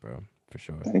on that, bro. For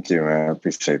sure. Thank you, man. I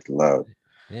appreciate the love.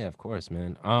 Yeah, of course,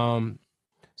 man.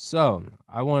 So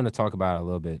I wanted to talk about it a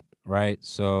little bit, right?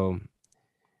 So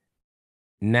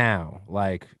now,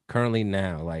 like currently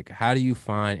now, like how do you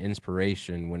find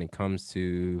inspiration when it comes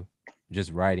to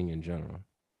just writing in general?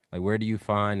 Like where do you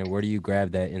find and where do you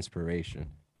grab that inspiration?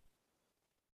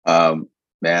 Man,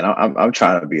 I'm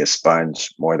trying to be a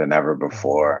sponge more than ever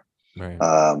before.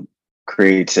 Right.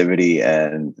 Creativity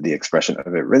and the expression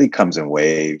of it really comes in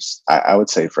waves. I would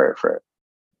say for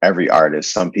every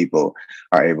artist, some people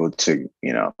are able to,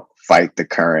 you know, fight the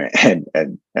current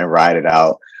and ride it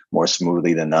out more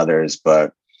smoothly than others.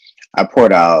 But I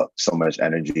poured out so much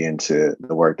energy into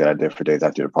the work that I did for Days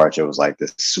After Departure. It was like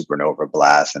this supernova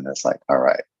blast. And it's like, all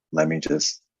right, let me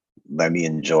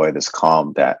enjoy this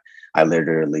calm that I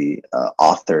literally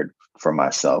authored for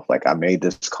myself. Like I made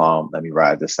this calm, let me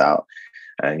ride this out.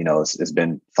 And, you know, it's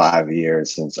been 5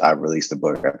 years since I released the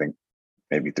book. I think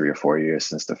maybe 3 or 4 years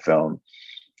since the film.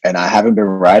 And I haven't been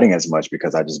writing as much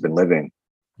because I've just been living.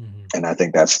 Mm-hmm. And I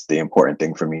think that's the important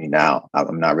thing for me now.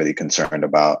 I'm not really concerned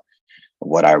about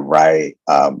what I write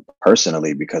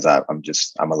personally, because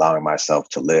I'm allowing myself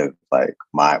to live like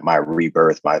my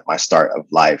rebirth, my start of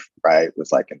life, right,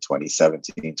 was like in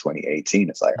 2017, 2018.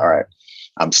 It's like, all right,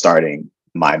 I'm starting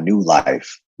my new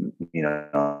life, you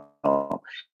know.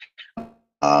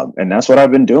 And that's what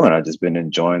I've been doing. I've just been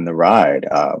enjoying the ride.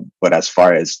 But as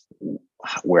far as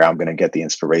where I'm going to get the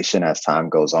inspiration as time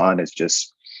goes on, is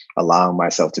just allowing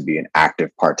myself to be an active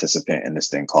participant in this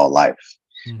thing called life.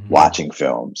 Watching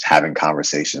films, having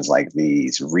conversations like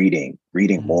these, reading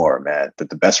more, man.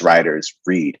 The best writers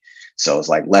read. So it's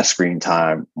like less screen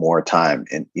time, more time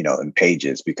in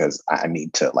pages, because I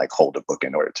need to like hold a book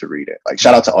in order to read it. Like,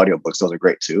 shout out to audiobooks, those are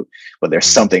great too. But there's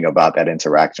something about that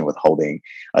interaction with holding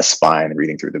a spine and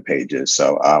reading through the pages.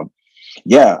 So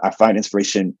yeah, I find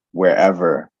inspiration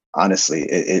wherever. Honestly,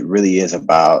 it really is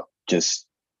about just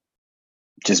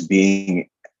being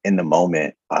in the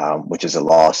moment, which is a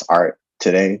lost art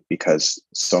today, because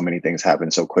so many things happen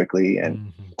so quickly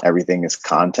and everything is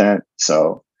content.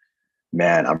 So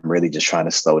man, I'm really just trying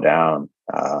to slow down.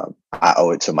 I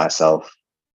owe it to myself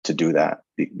to do that,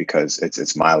 because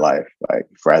it's my life. Like,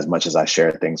 for as much as I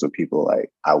share things with people,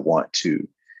 like, I want to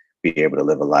be able to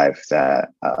live a life that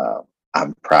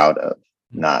I'm proud of,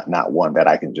 not one that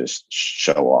I can just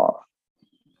show off.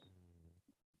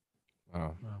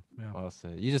 Wow. Well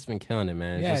said. You just been killing it,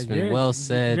 man. Yeah, It's just been well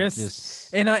said. And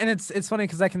it's funny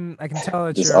because I can tell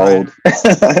that Just you're old. like,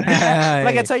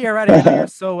 I can tell you're writing. I know you're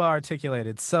so well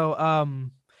articulated. So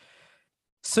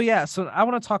yeah. So I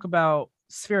want to talk about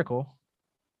Spherical.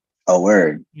 Oh,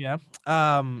 word. Yeah.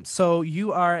 So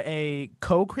you are a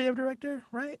co-creative director,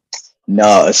 right?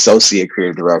 No, associate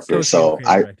creative director.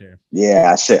 Director.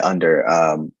 I sit under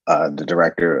the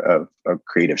director of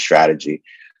creative strategy,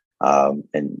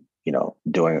 and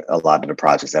doing a lot of the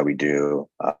projects that we do.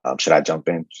 Should I jump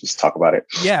in? Just talk about it.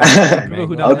 Yeah.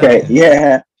 Okay.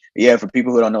 Yeah. For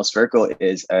people who don't know, Spherical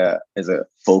is a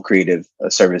full creative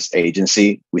service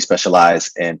agency. We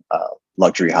specialize in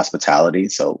luxury hospitality.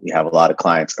 So we have a lot of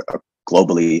clients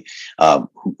globally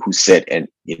who sit in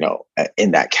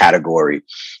that category.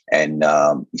 And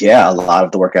a lot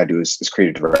of the work I do is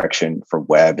creative direction for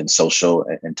web and social,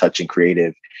 and touching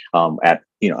creative at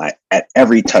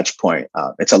every touch point.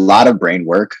 It's a lot of brain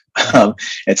work.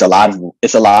 It's a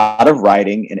lot of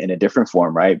writing in a different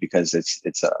form, right? Because it's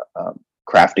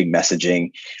crafting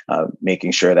messaging,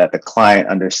 making sure that the client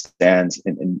understands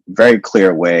in a very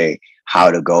clear way how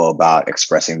to go about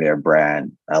expressing their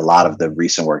brand. A lot of the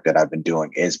recent work that I've been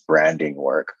doing is branding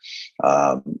work.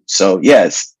 So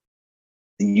yes,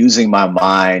 using my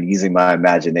mind, using my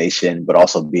imagination, but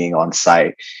also being on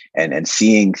site and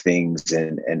seeing things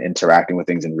and interacting with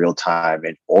things in real time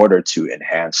in order to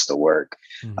enhance the work.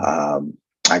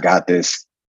 I got this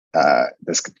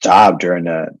job during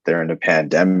the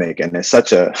pandemic, and it's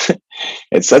such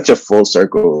a full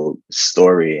circle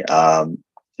story.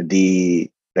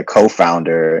 The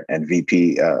co-founder and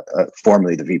VP,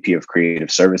 formerly the VP of Creative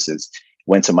Services,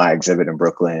 went to my exhibit in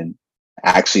Brooklyn,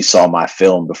 actually saw my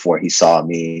film before he saw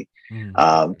me.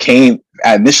 Came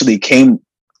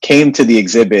to the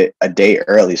exhibit a day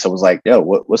early, so was like, yo,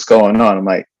 what's going on? I'm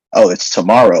like, oh, it's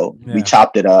tomorrow. We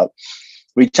chopped it up.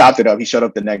 He showed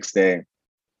up the next day,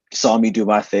 saw me do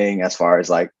my thing as far as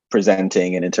like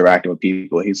presenting and interacting with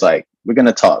people. He's like, we're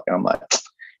gonna talk. And I'm like,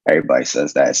 everybody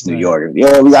says that. It's New York.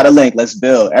 Yo, we got a link. Let's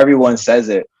build. Everyone says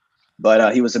it.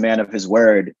 But he was a man of his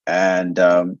word. And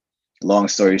long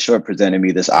story short, presented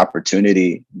me this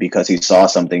opportunity because he saw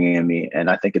something in me. And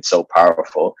I think it's so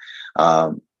powerful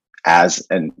as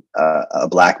a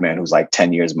Black man who's like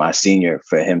 10 years my senior,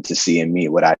 for him to see in me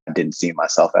what I didn't see in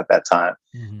myself at that time,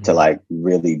 to like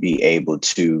really be able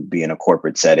to be in a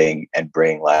corporate setting and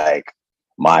bring like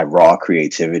my raw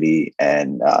creativity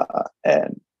and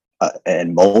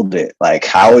mold it.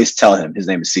 Like, I always tell him, his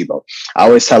name is Sibo. I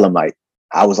always tell him, like,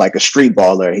 I was like a street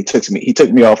baller. He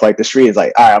took me off like the street. It's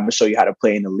like, all right, I'm gonna show you how to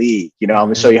play in the league. I'm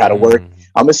gonna show you how to work.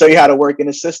 I'm gonna show you how to work in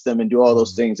the system and do all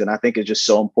those things. And I think it's just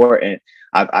so important.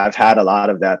 I've had a lot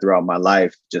of that throughout my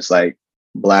life, just like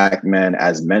Black men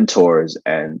as mentors.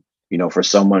 And, for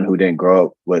someone who didn't grow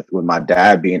up with my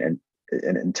dad being an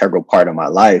integral part of my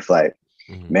life, like,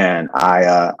 man,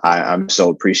 I'm so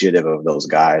appreciative of those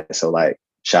guys. So like,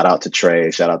 shout out to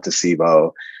Trey, shout out to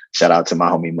Sibo, shout out to my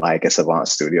homie Mike at Savant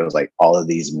Studios, like all of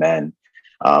these men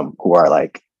who are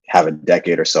like, have a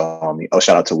decade or so on me. Oh,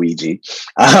 shout out to Ouija,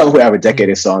 who have a decade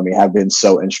or so on me, have been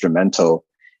so instrumental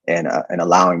in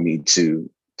allowing me to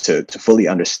fully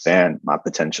understand my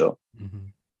potential.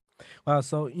 Wow.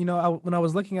 So, when I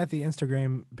was looking at the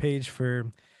Instagram page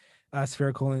for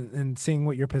Spherical and seeing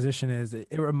what your position is. It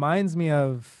reminds me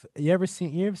of you ever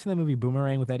seen the movie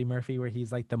Boomerang with Eddie Murphy where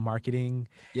he's like the marketing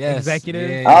Yes.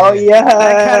 executive? Oh yeah.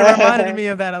 That kind of reminded me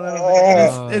of that a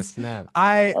little bit. It's Snap.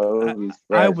 I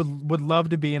would love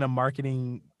to be in a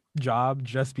marketing job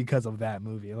just because of that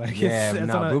movie. Like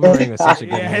Boomerang was such a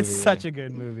good movie. It's such a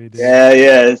good movie, dude.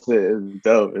 Yeah, it's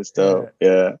dope. It's dope.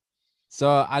 Yeah.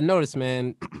 So I noticed,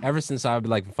 man, ever since I've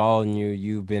like following you,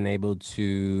 you've been able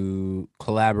to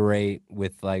collaborate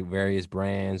with like various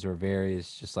brands or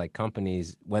various just like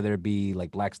companies, whether it be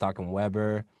like Blackstock and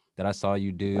Weber that I saw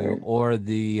you do, or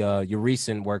the your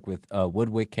recent work with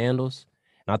Woodwick Candles.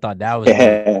 And I thought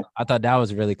that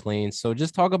was really clean. So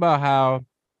just talk about how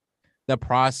the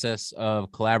process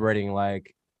of collaborating,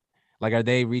 like are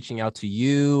they reaching out to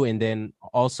you? And then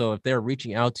also, if they're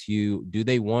reaching out to you, do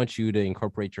they want you to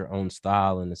incorporate your own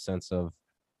style in the sense of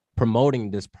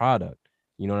promoting this product?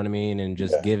 You know what I mean? And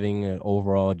just giving an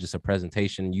overall, just a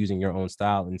presentation using your own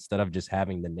style instead of just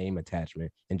having the name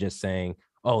attachment and just saying,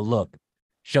 oh, look,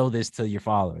 show this to your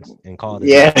followers and call it.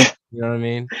 Yeah. You know what I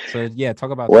mean? So yeah, talk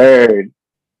about Word. That.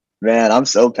 Man, I'm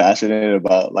so passionate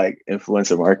about like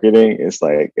influencer marketing. It's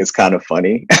like, it's kind of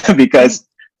funny because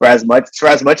for as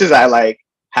much as I like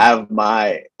have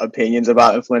my opinions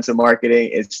about influencer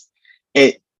marketing, it's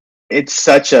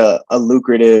such a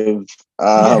lucrative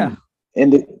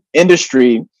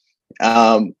industry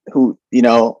who, you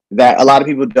know, that a lot of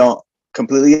people don't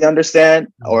completely understand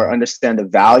or understand the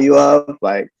value of.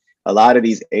 Like a lot of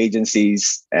these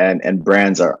agencies and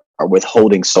brands are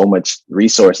withholding so much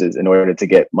resources in order to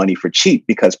get money for cheap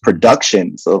because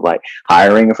production, so like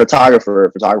hiring a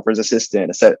photographer's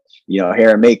assistant, a set, you know,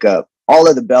 hair and makeup, all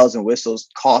of the bells and whistles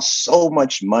cost so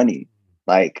much money,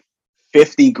 like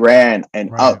 50 grand and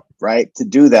up, right? To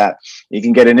do that, you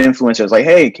can get an influencer. It's like,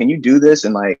 hey, can you do this?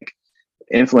 And like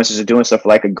influencers are doing stuff for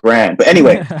like $1,000. But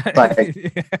anyway,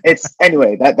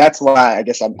 that's why I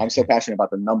guess I'm so passionate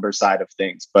about the number side of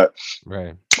things. But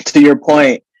to your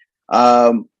point,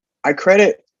 I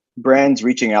credit brands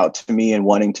reaching out to me and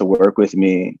wanting to work with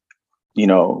me, you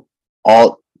know,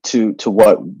 all to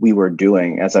what we were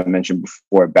doing, as I mentioned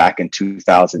before, back in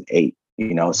 2008.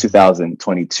 You know, it's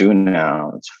 2022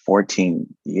 now. It's 14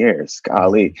 years,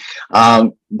 golly.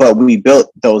 But we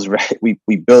built those we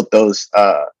built those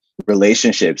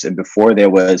relationships, and before there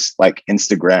was like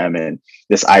Instagram and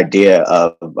this idea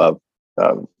of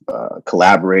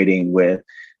collaborating with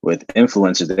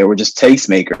influencers, they were just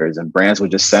tastemakers, and brands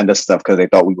would just send us stuff because they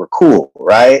thought we were cool,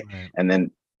 right? And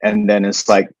then it's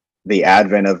like the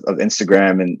advent of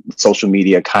Instagram and social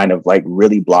media kind of like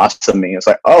really blossoming. It's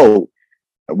like, oh,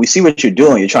 we see what you're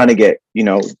doing. You're trying to get, you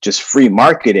know, just free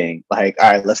marketing. Like,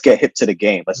 all right, let's get hip to the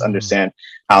game. Let's understand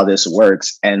how this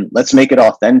works and let's make it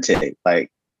authentic.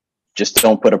 Like, just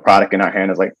don't put a product in our hand.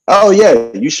 It's like, oh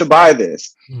yeah, you should buy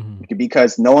this,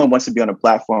 because no one wants to be on a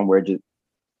platform where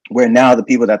now the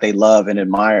people that they love and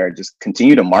admire just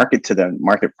continue to market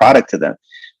product to them.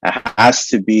 It has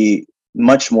to be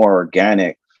much more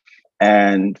organic.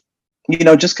 And, you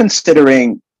know, just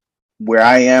considering where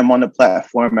I am on the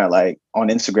platform at, like on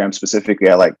Instagram specifically,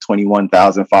 at like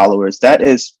 21,000 followers,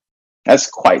 that's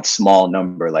quite small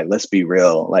number. Like, let's be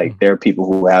real. Like there are people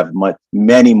who have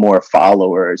many more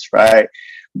followers, right?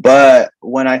 But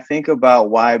when I think about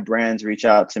why brands reach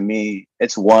out to me,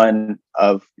 it's one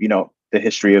of, you know, the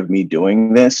history of me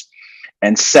doing this.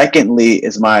 And secondly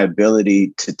is my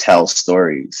ability to tell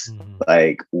stories.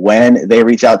 Like when they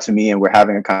reach out to me and we're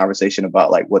having a conversation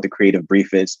about like what the creative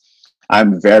brief is,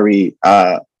 I'm very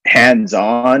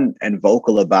hands-on and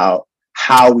vocal about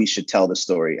how we should tell the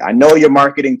story. I know your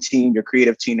marketing team, your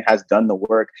creative team has done the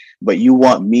work, but you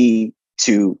want me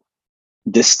to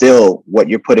distill what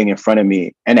you're putting in front of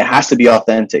me, and it has to be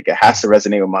authentic. It has to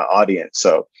resonate with my audience.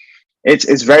 So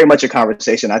it's very much a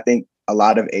conversation. I think a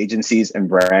lot of agencies and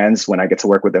brands, when I get to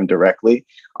work with them directly,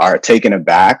 are taken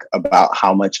aback about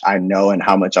how much I know and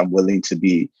how much I'm willing to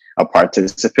be a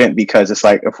participant, because it's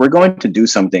like, if we're going to do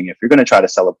something, if you're going to try to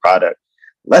sell a product,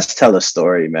 let's tell a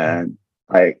story, man.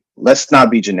 Like, let's not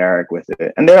be generic with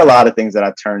it. And there are a lot of things that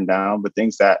I turned down, but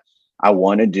things that I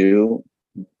want to do,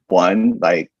 one,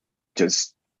 like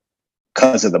just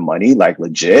because of the money, like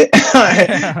legit.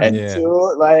 And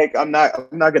two, like I'm not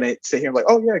gonna sit here and like,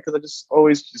 oh yeah, because I just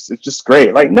always it's just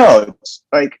great. Like, no, it's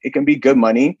like it can be good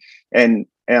money, and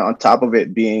on top of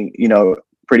it being, you know,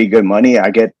 pretty good money,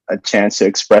 I get a chance to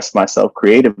express myself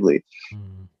creatively.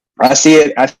 I see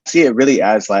it really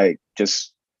as like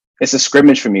just, it's a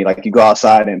scrimmage for me. Like you go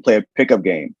outside and play a pickup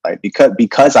game, like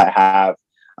because I have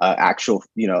actual,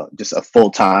 you know, just a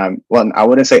full-time, well, I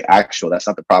wouldn't say actual, that's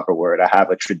not the proper word. I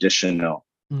have a traditional,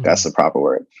 that's the proper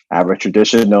word. I have a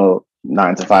traditional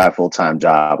 9 to 5 full-time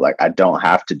job. Like I don't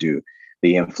have to do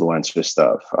the influencer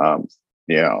stuff.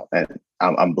 And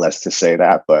I'm blessed to say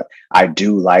that, but I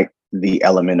do like the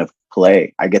element of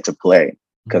play. I get to play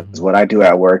because what I do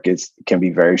at work can be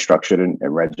very structured and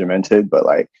regimented, but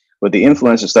like with the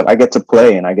influencer stuff, I get to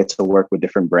play and I get to work with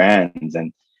different brands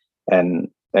and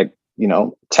like,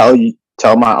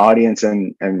 tell my audience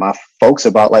and my folks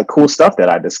about like cool stuff that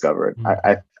I discovered.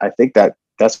 I think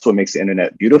that's what makes the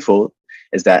internet beautiful,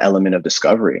 is that element of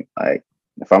discovery. Like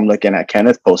if I'm looking at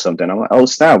Kenneth post something, I'm like, oh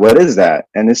snap, what is that?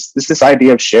 And it's this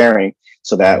idea of sharing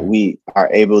so that we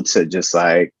are able to just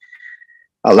like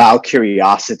allow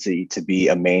curiosity to be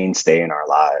a mainstay in our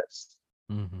lives.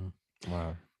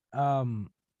 Wow.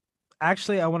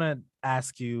 Actually, I want to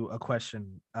ask you a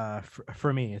question.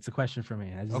 For me, it's a question for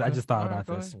me. I just thought about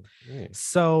this. Yeah.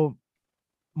 So,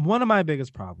 one of my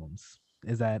biggest problems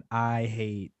is that I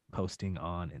hate posting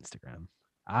on Instagram.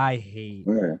 I hate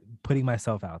putting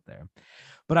myself out there.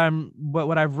 But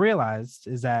what I've realized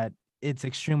is that it's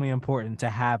extremely important to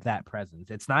have that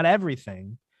presence. It's not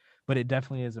everything, but it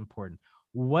definitely is important.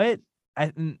 My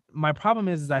problem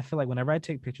is I feel like whenever I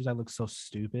take pictures, I look so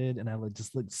stupid and I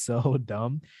just look so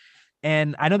dumb.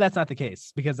 And I know that's not the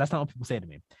case because that's not what people say to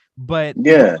me. But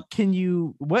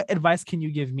what advice can you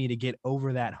give me to get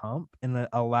over that hump and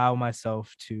allow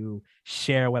myself to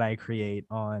share what I create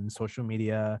on social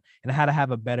media and how to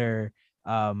have a better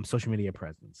social media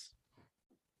presence?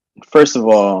 First of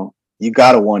all, you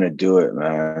gotta want to do it,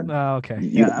 man. Oh, okay.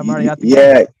 I'm already out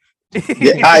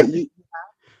the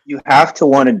you have to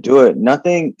want to do it.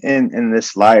 Nothing in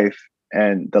this life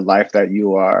and the life that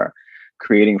you are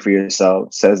creating for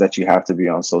yourself says that you have to be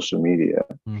on social media.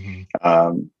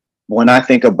 When I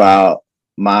think about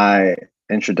my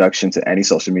introduction to any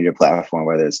social media platform,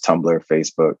 whether it's Tumblr,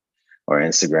 Facebook, or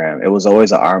Instagram, it was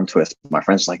always an arm twist. My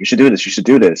friends were like, you should do this, you should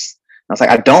do this. I was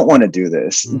like, I don't want to do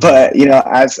this. But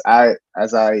as I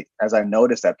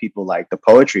noticed that people like the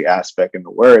poetry aspect and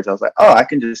the words, I was like, oh, I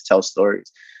can just tell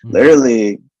stories.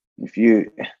 Literally,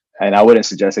 and I wouldn't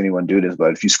suggest anyone do this,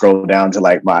 but if you scroll down to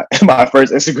like my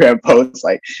first Instagram post,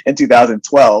 like in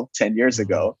 2012, 10 years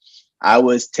ago, I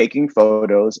was taking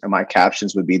photos and my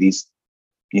captions would be these,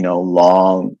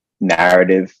 long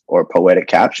narrative or poetic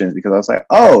captions, because I was like,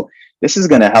 oh, this is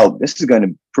going to help. This is going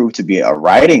to prove to be a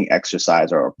writing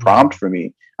exercise or a prompt for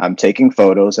me. I'm taking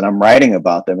photos and I'm writing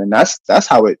about them. And that's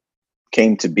how it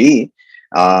came to be.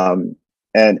 And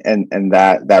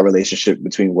that relationship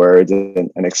between words and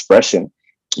expression.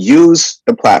 Use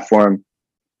the platform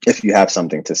if you have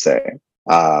something to say.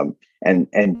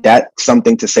 And that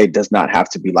something to say does not have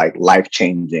to be like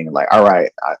life-changing. Like, all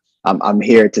right, I'm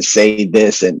here to say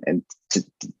this and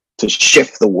to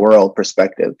shift the world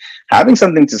perspective. Having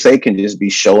something to say can just be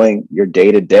showing your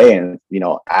day to day, and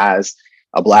as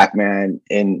a Black man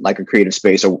in like a creative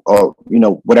space or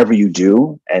whatever you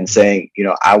do, and saying,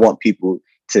 I want people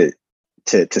to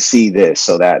see this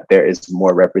so that there is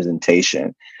more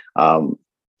representation.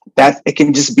 That it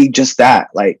can just be just that,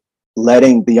 like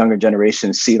letting the younger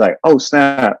generation see like, oh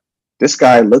snap, this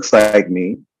guy looks like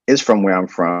me, is from where I'm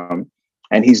from,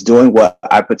 and he's doing what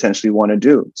I potentially want to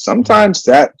do. Sometimes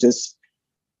that just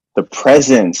the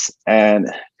presence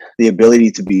and the ability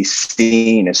to be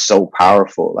seen is so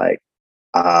powerful. Like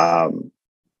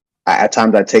at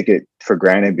times I take it for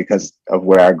granted because of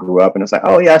where I grew up, and it's like,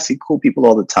 oh yeah, I see cool people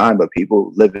all the time, but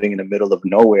people living in the middle of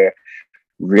nowhere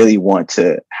really want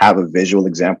to have a visual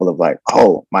example of like,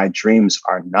 oh, my dreams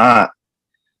are not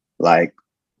like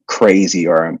crazy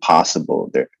or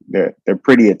impossible. They're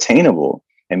pretty attainable,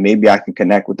 and maybe I can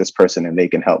connect with this person and they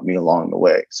can help me along the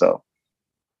way. So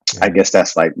I guess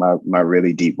that's like my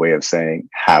really deep way of saying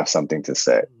have something to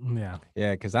say. Yeah,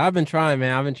 because I've been trying,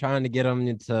 man. I've been trying to get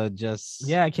him to just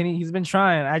Kenny, he's been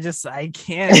trying. I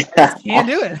can't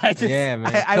do it. Man.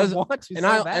 I want to, and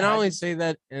I only say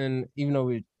that, and even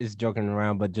though it's joking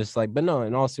around, but just like, but no,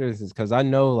 in all seriousness, because I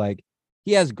know like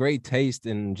he has great taste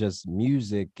in just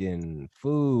music and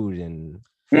food and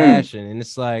fashion, and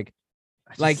it's like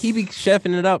he be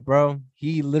chefing it up, bro.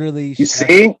 He literally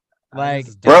see. Like,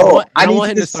 bro, I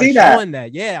want him to start showing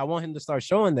that. Yeah, I want him to start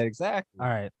showing that. Exactly. All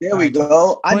right. There we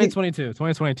go.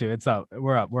 2022. It's up.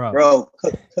 We're up. Bro,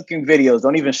 cooking videos.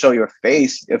 Don't even show your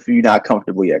face if you're not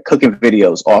comfortable yet. Cooking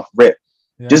videos off rip.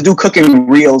 Yeah. Just do cooking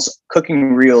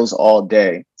reels all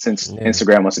day, since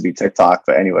Instagram wants to be TikTok.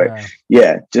 But anyway,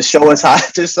 just show us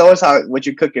how what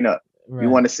you're cooking up. Right. We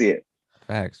want to see it.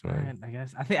 Facts, man. Right, I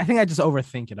guess. I think I just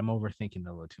overthink it. I'm overthinking it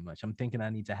a little too much. I'm thinking I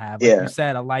need to have, like you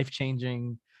said, a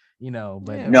life-changing,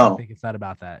 but no, I think it's not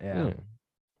about that. Yeah.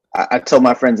 I told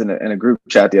my friends in a group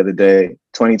chat the other day,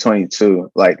 2022,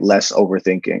 like less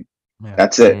overthinking. Yeah.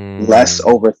 That's it. Less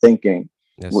overthinking.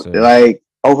 Yes, Like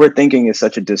overthinking is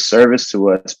such a disservice to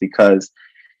us because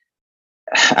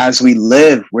as we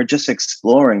live, we're just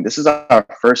exploring. This is our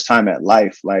first time at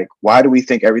life. Like, why do we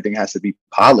think everything has to be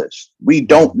polished? We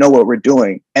don't know what we're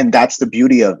doing, and that's the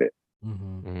beauty of it.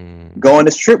 Go on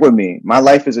this trip with me. My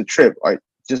life is a trip.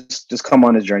 Just come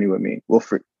on this journey with me.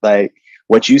 Like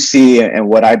what you see and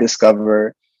what I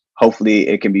discover. Hopefully,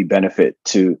 it can be benefit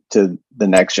to the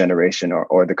next generation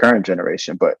or the current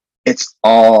generation. But it's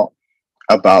all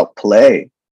about play.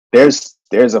 There's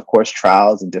of course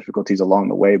trials and difficulties along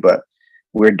the way, but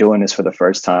we're doing this for the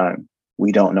first time.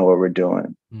 We don't know what we're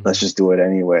doing. Let's just do it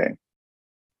anyway.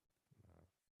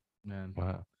 Man.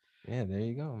 Wow. Yeah, there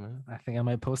you go, man. I think I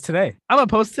might post today. I'm gonna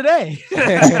post today.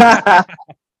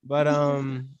 But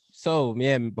so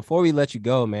yeah, before we let you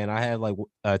go, man, I had like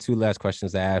 2 last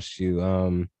questions to ask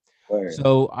you.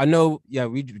 So I know, yeah,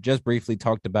 we just briefly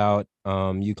talked about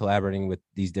you collaborating with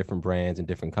these different brands and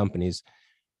different companies.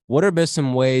 What are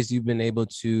some ways you've been able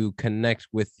to connect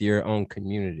with your own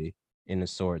community in the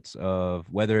sorts of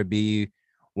whether it be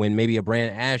when maybe a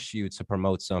brand asks you to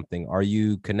promote something? Are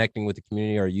you connecting with the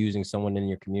community or using someone in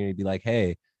your community to be like,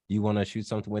 hey, you want to shoot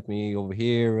something with me over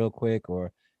here real quick?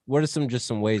 Or what are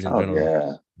some ways in general?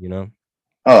 Yeah. You know?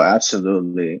 Oh,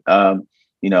 absolutely. Prior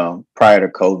to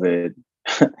COVID,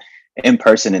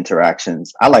 in-person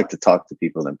interactions, I like to talk to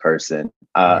people in person.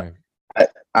 Right.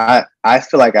 I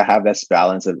feel like I have this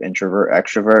balance of introvert,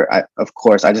 extrovert. Of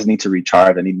course, I just need to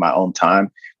recharge. I need my own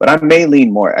time, but I may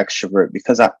lean more extrovert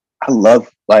because I love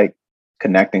like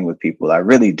connecting with people. I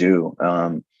really do.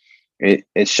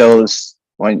 It shows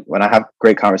when I have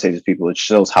great conversations with people, it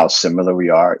shows how similar we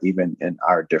are, even in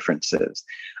our differences.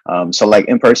 So like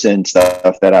in-person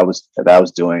stuff that I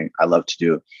was doing, I love to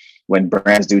do. When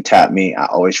brands do tap me, I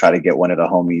always try to get one of the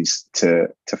homies to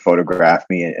photograph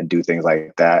me and do things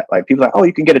like that. Like people are like, oh,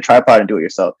 you can get a tripod and do it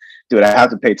yourself. Dude, I have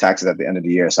to pay taxes at the end of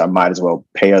the year, so I might as well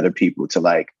pay other people to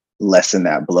like lessen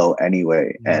that blow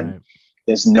anyway. Right. And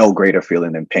there's no greater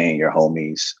feeling than paying your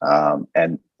homies.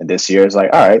 And this year is like,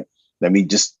 all right, let me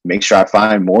just make sure I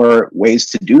find more ways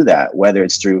to do that, whether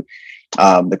it's through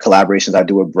the collaborations I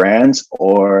do with brands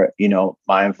or,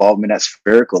 my involvement at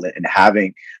Spherical and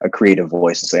having a creative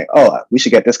voice and saying, oh, we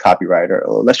should get this copywriter,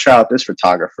 or let's try out this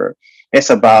photographer. It's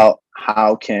about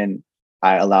how can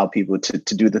I allow people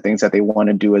to do the things that they want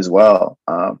to do as well.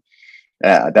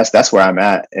 That's where I'm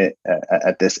at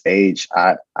this age.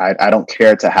 I don't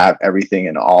care to have everything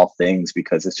in all things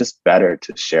because it's just better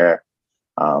to share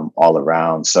all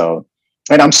around. So,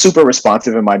 and I'm super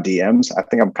responsive in my DMs. I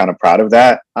think I'm kind of proud of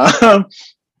that.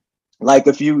 Like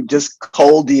if you just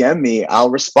cold DM me,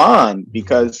 I'll respond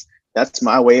because that's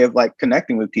my way of like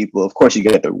connecting with people. Of course, you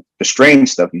get the strange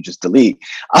stuff you just delete.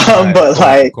 Right, but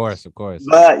of course.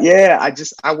 But yeah,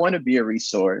 I want to be a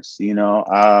resource.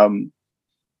 I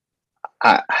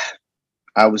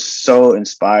was so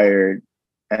inspired,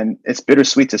 and it's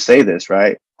bittersweet to say this,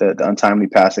 right? The untimely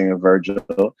passing of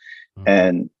Virgil,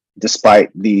 and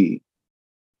despite the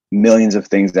millions of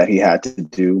things that he had to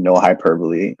do, no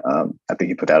hyperbole. I think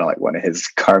he put that on like one of his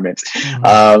garments.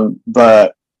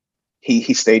 But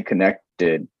he stayed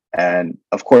connected, and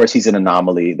of course he's an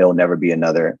anomaly. There'll never be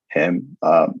another him.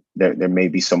 There may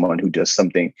be someone who does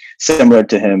something similar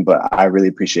to him, but I really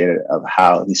appreciated of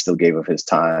how he still gave of his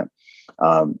time,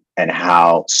 and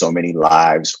how so many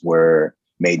lives were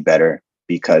made better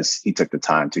because he took the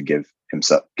time to give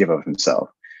of himself.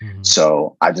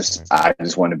 So I just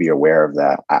want to be aware of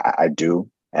that. I do.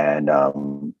 And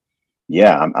I'm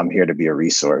here to be a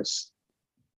resource.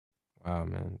 Wow,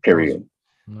 man. Period.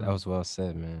 That was well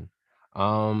said, man.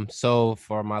 So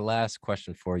for my last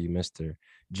question for you, Mr.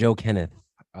 Joe Kenneth.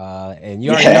 And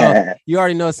you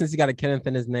already know since he got a Kenneth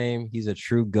in his name, he's a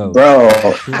true GOAT. Bro,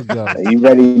 true GOAT. You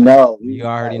already know. We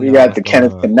got the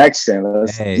Kenneth connection.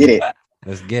 Let's get it.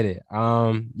 Let's get it.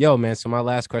 Yo, man. So my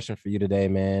last question for you today,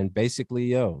 man.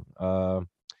 Basically,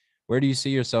 where do you see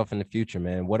yourself in the future,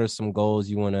 man? What are some goals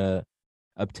you want to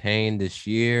obtain this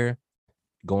year,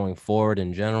 going forward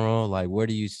in general? Like, where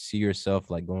do you see yourself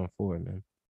like going forward, man?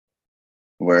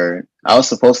 Where I was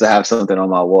supposed to have something on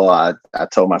my wall. I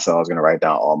told myself I was going to write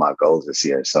down all my goals this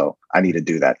year, so I need to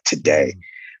do that today.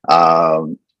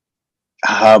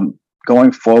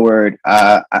 Going forward,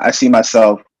 I see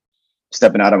myself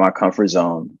stepping out of my comfort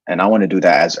zone, and I want to do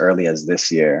that as early as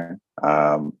this year.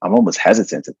 I'm almost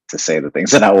hesitant to say the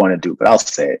things that I want to do, but I'll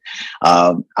say it.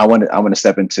 I want to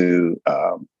step into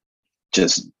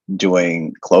just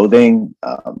doing clothing,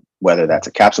 whether that's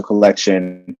a capsule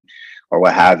collection or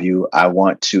what have you. I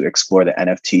want to explore the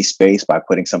NFT space by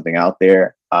putting something out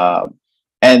there.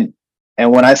 And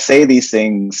when I say these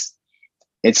things,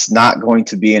 it's not going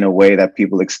to be in a way that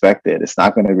people expect it. It's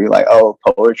not going to be like, oh,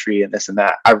 poetry and this and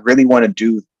that. I really want to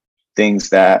do things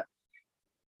that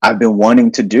I've been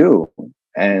wanting to do.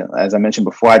 And as I mentioned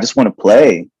before, I just want to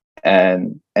play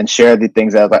and share the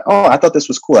things that I was like, oh, I thought this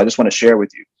was cool. I just want to share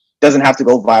with you. It doesn't have to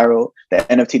go viral. The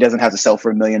NFT doesn't have to sell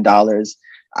for $1 million.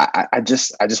 I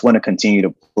just want to continue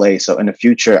to play. So in the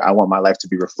future, I want my life to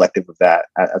be reflective of that,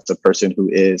 as a person who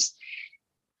is,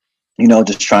 you know,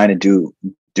 just trying to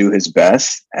do his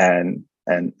best and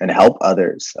help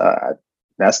others.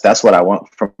 That's what I want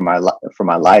from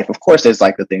my life. Of course, there's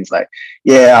like the things like,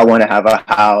 yeah, I want to have a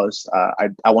house.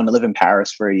 I want to live in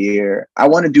Paris for a year. I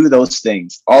want to do those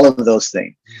things, all of those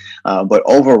things. But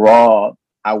overall,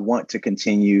 I want to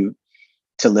continue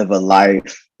to live a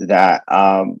life that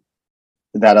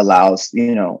that allows,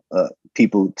 you know,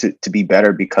 people to be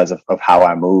better because of how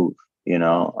I move. You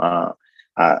know,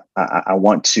 I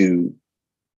want to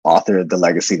author the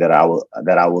legacy that I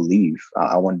will leave.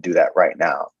 I want to do that right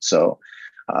now. So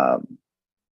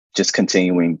just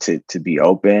continuing to be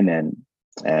open and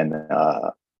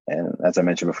as I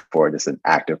mentioned before, just an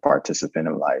active participant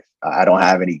in life. I don't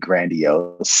have any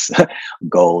grandiose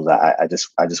goals. I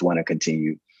just want to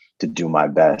continue to do my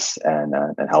best and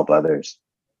help others.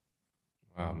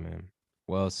 Wow, man.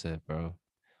 Well said, bro.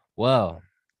 Well,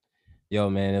 yo,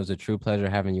 man, it was a true pleasure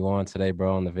having you on today,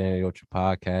 bro, on the Vanity Ultra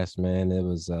podcast, man. It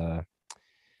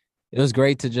was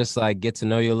great to just like get to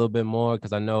know you a little bit more,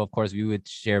 because I know, of course, we would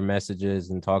share messages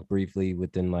and talk briefly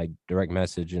within like direct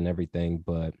message and everything.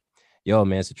 But yo,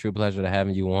 man, it's a true pleasure to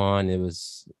having you on. It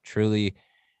was truly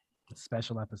a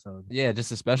special episode. Yeah,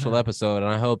 just a special episode.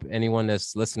 And I hope anyone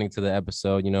that's listening to the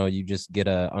episode, you know, you just get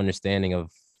a understanding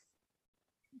of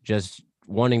just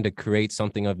wanting to create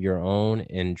something of your own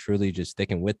and truly just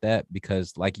sticking with that.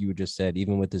 Because like you just said,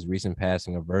 even with this recent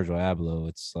passing of Virgil Abloh,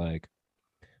 it's like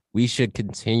we should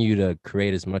continue to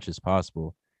create as much as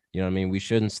possible. You know what I mean? We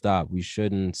shouldn't stop. We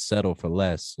shouldn't settle for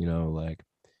less, you know, like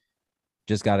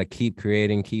just got to keep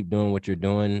creating, keep doing what you're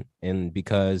doing. And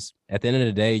because at the end of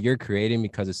the day, you're creating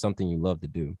because it's something you love to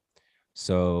do.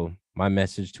 So my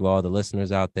message to all the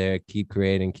listeners out there, keep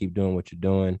creating, keep doing what you're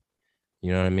doing.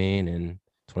 You know what I mean? And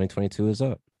 2022 is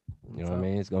up. You know what I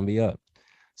mean? It's going to be up.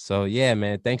 So yeah,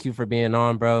 man, thank you for being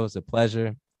on, bro. It's a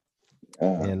pleasure.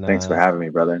 And thanks for having me,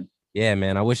 brother. Yeah,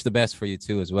 man. I wish the best for you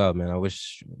too as well, man. I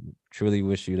truly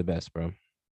wish you the best, bro.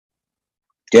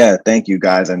 Yeah, thank you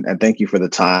guys. And thank you for the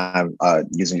time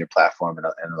using your platform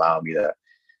and allowing me to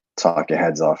talk your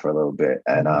heads off for a little bit.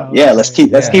 And let's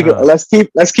keep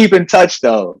in touch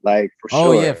though. Like for sure.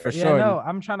 Oh yeah, for sure. No,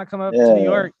 I'm trying to come up to New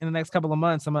York in the next couple of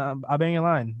months. I'll be in your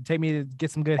line. Take me to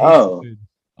get some good food.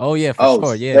 Oh yeah, for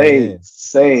sure. Yeah.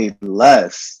 Say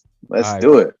less. Let's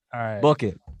do it. All right. Book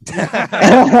it.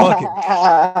 Book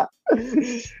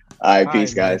it. All right,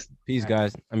 peace, guys. Peace,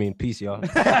 guys. I mean, peace, y'all.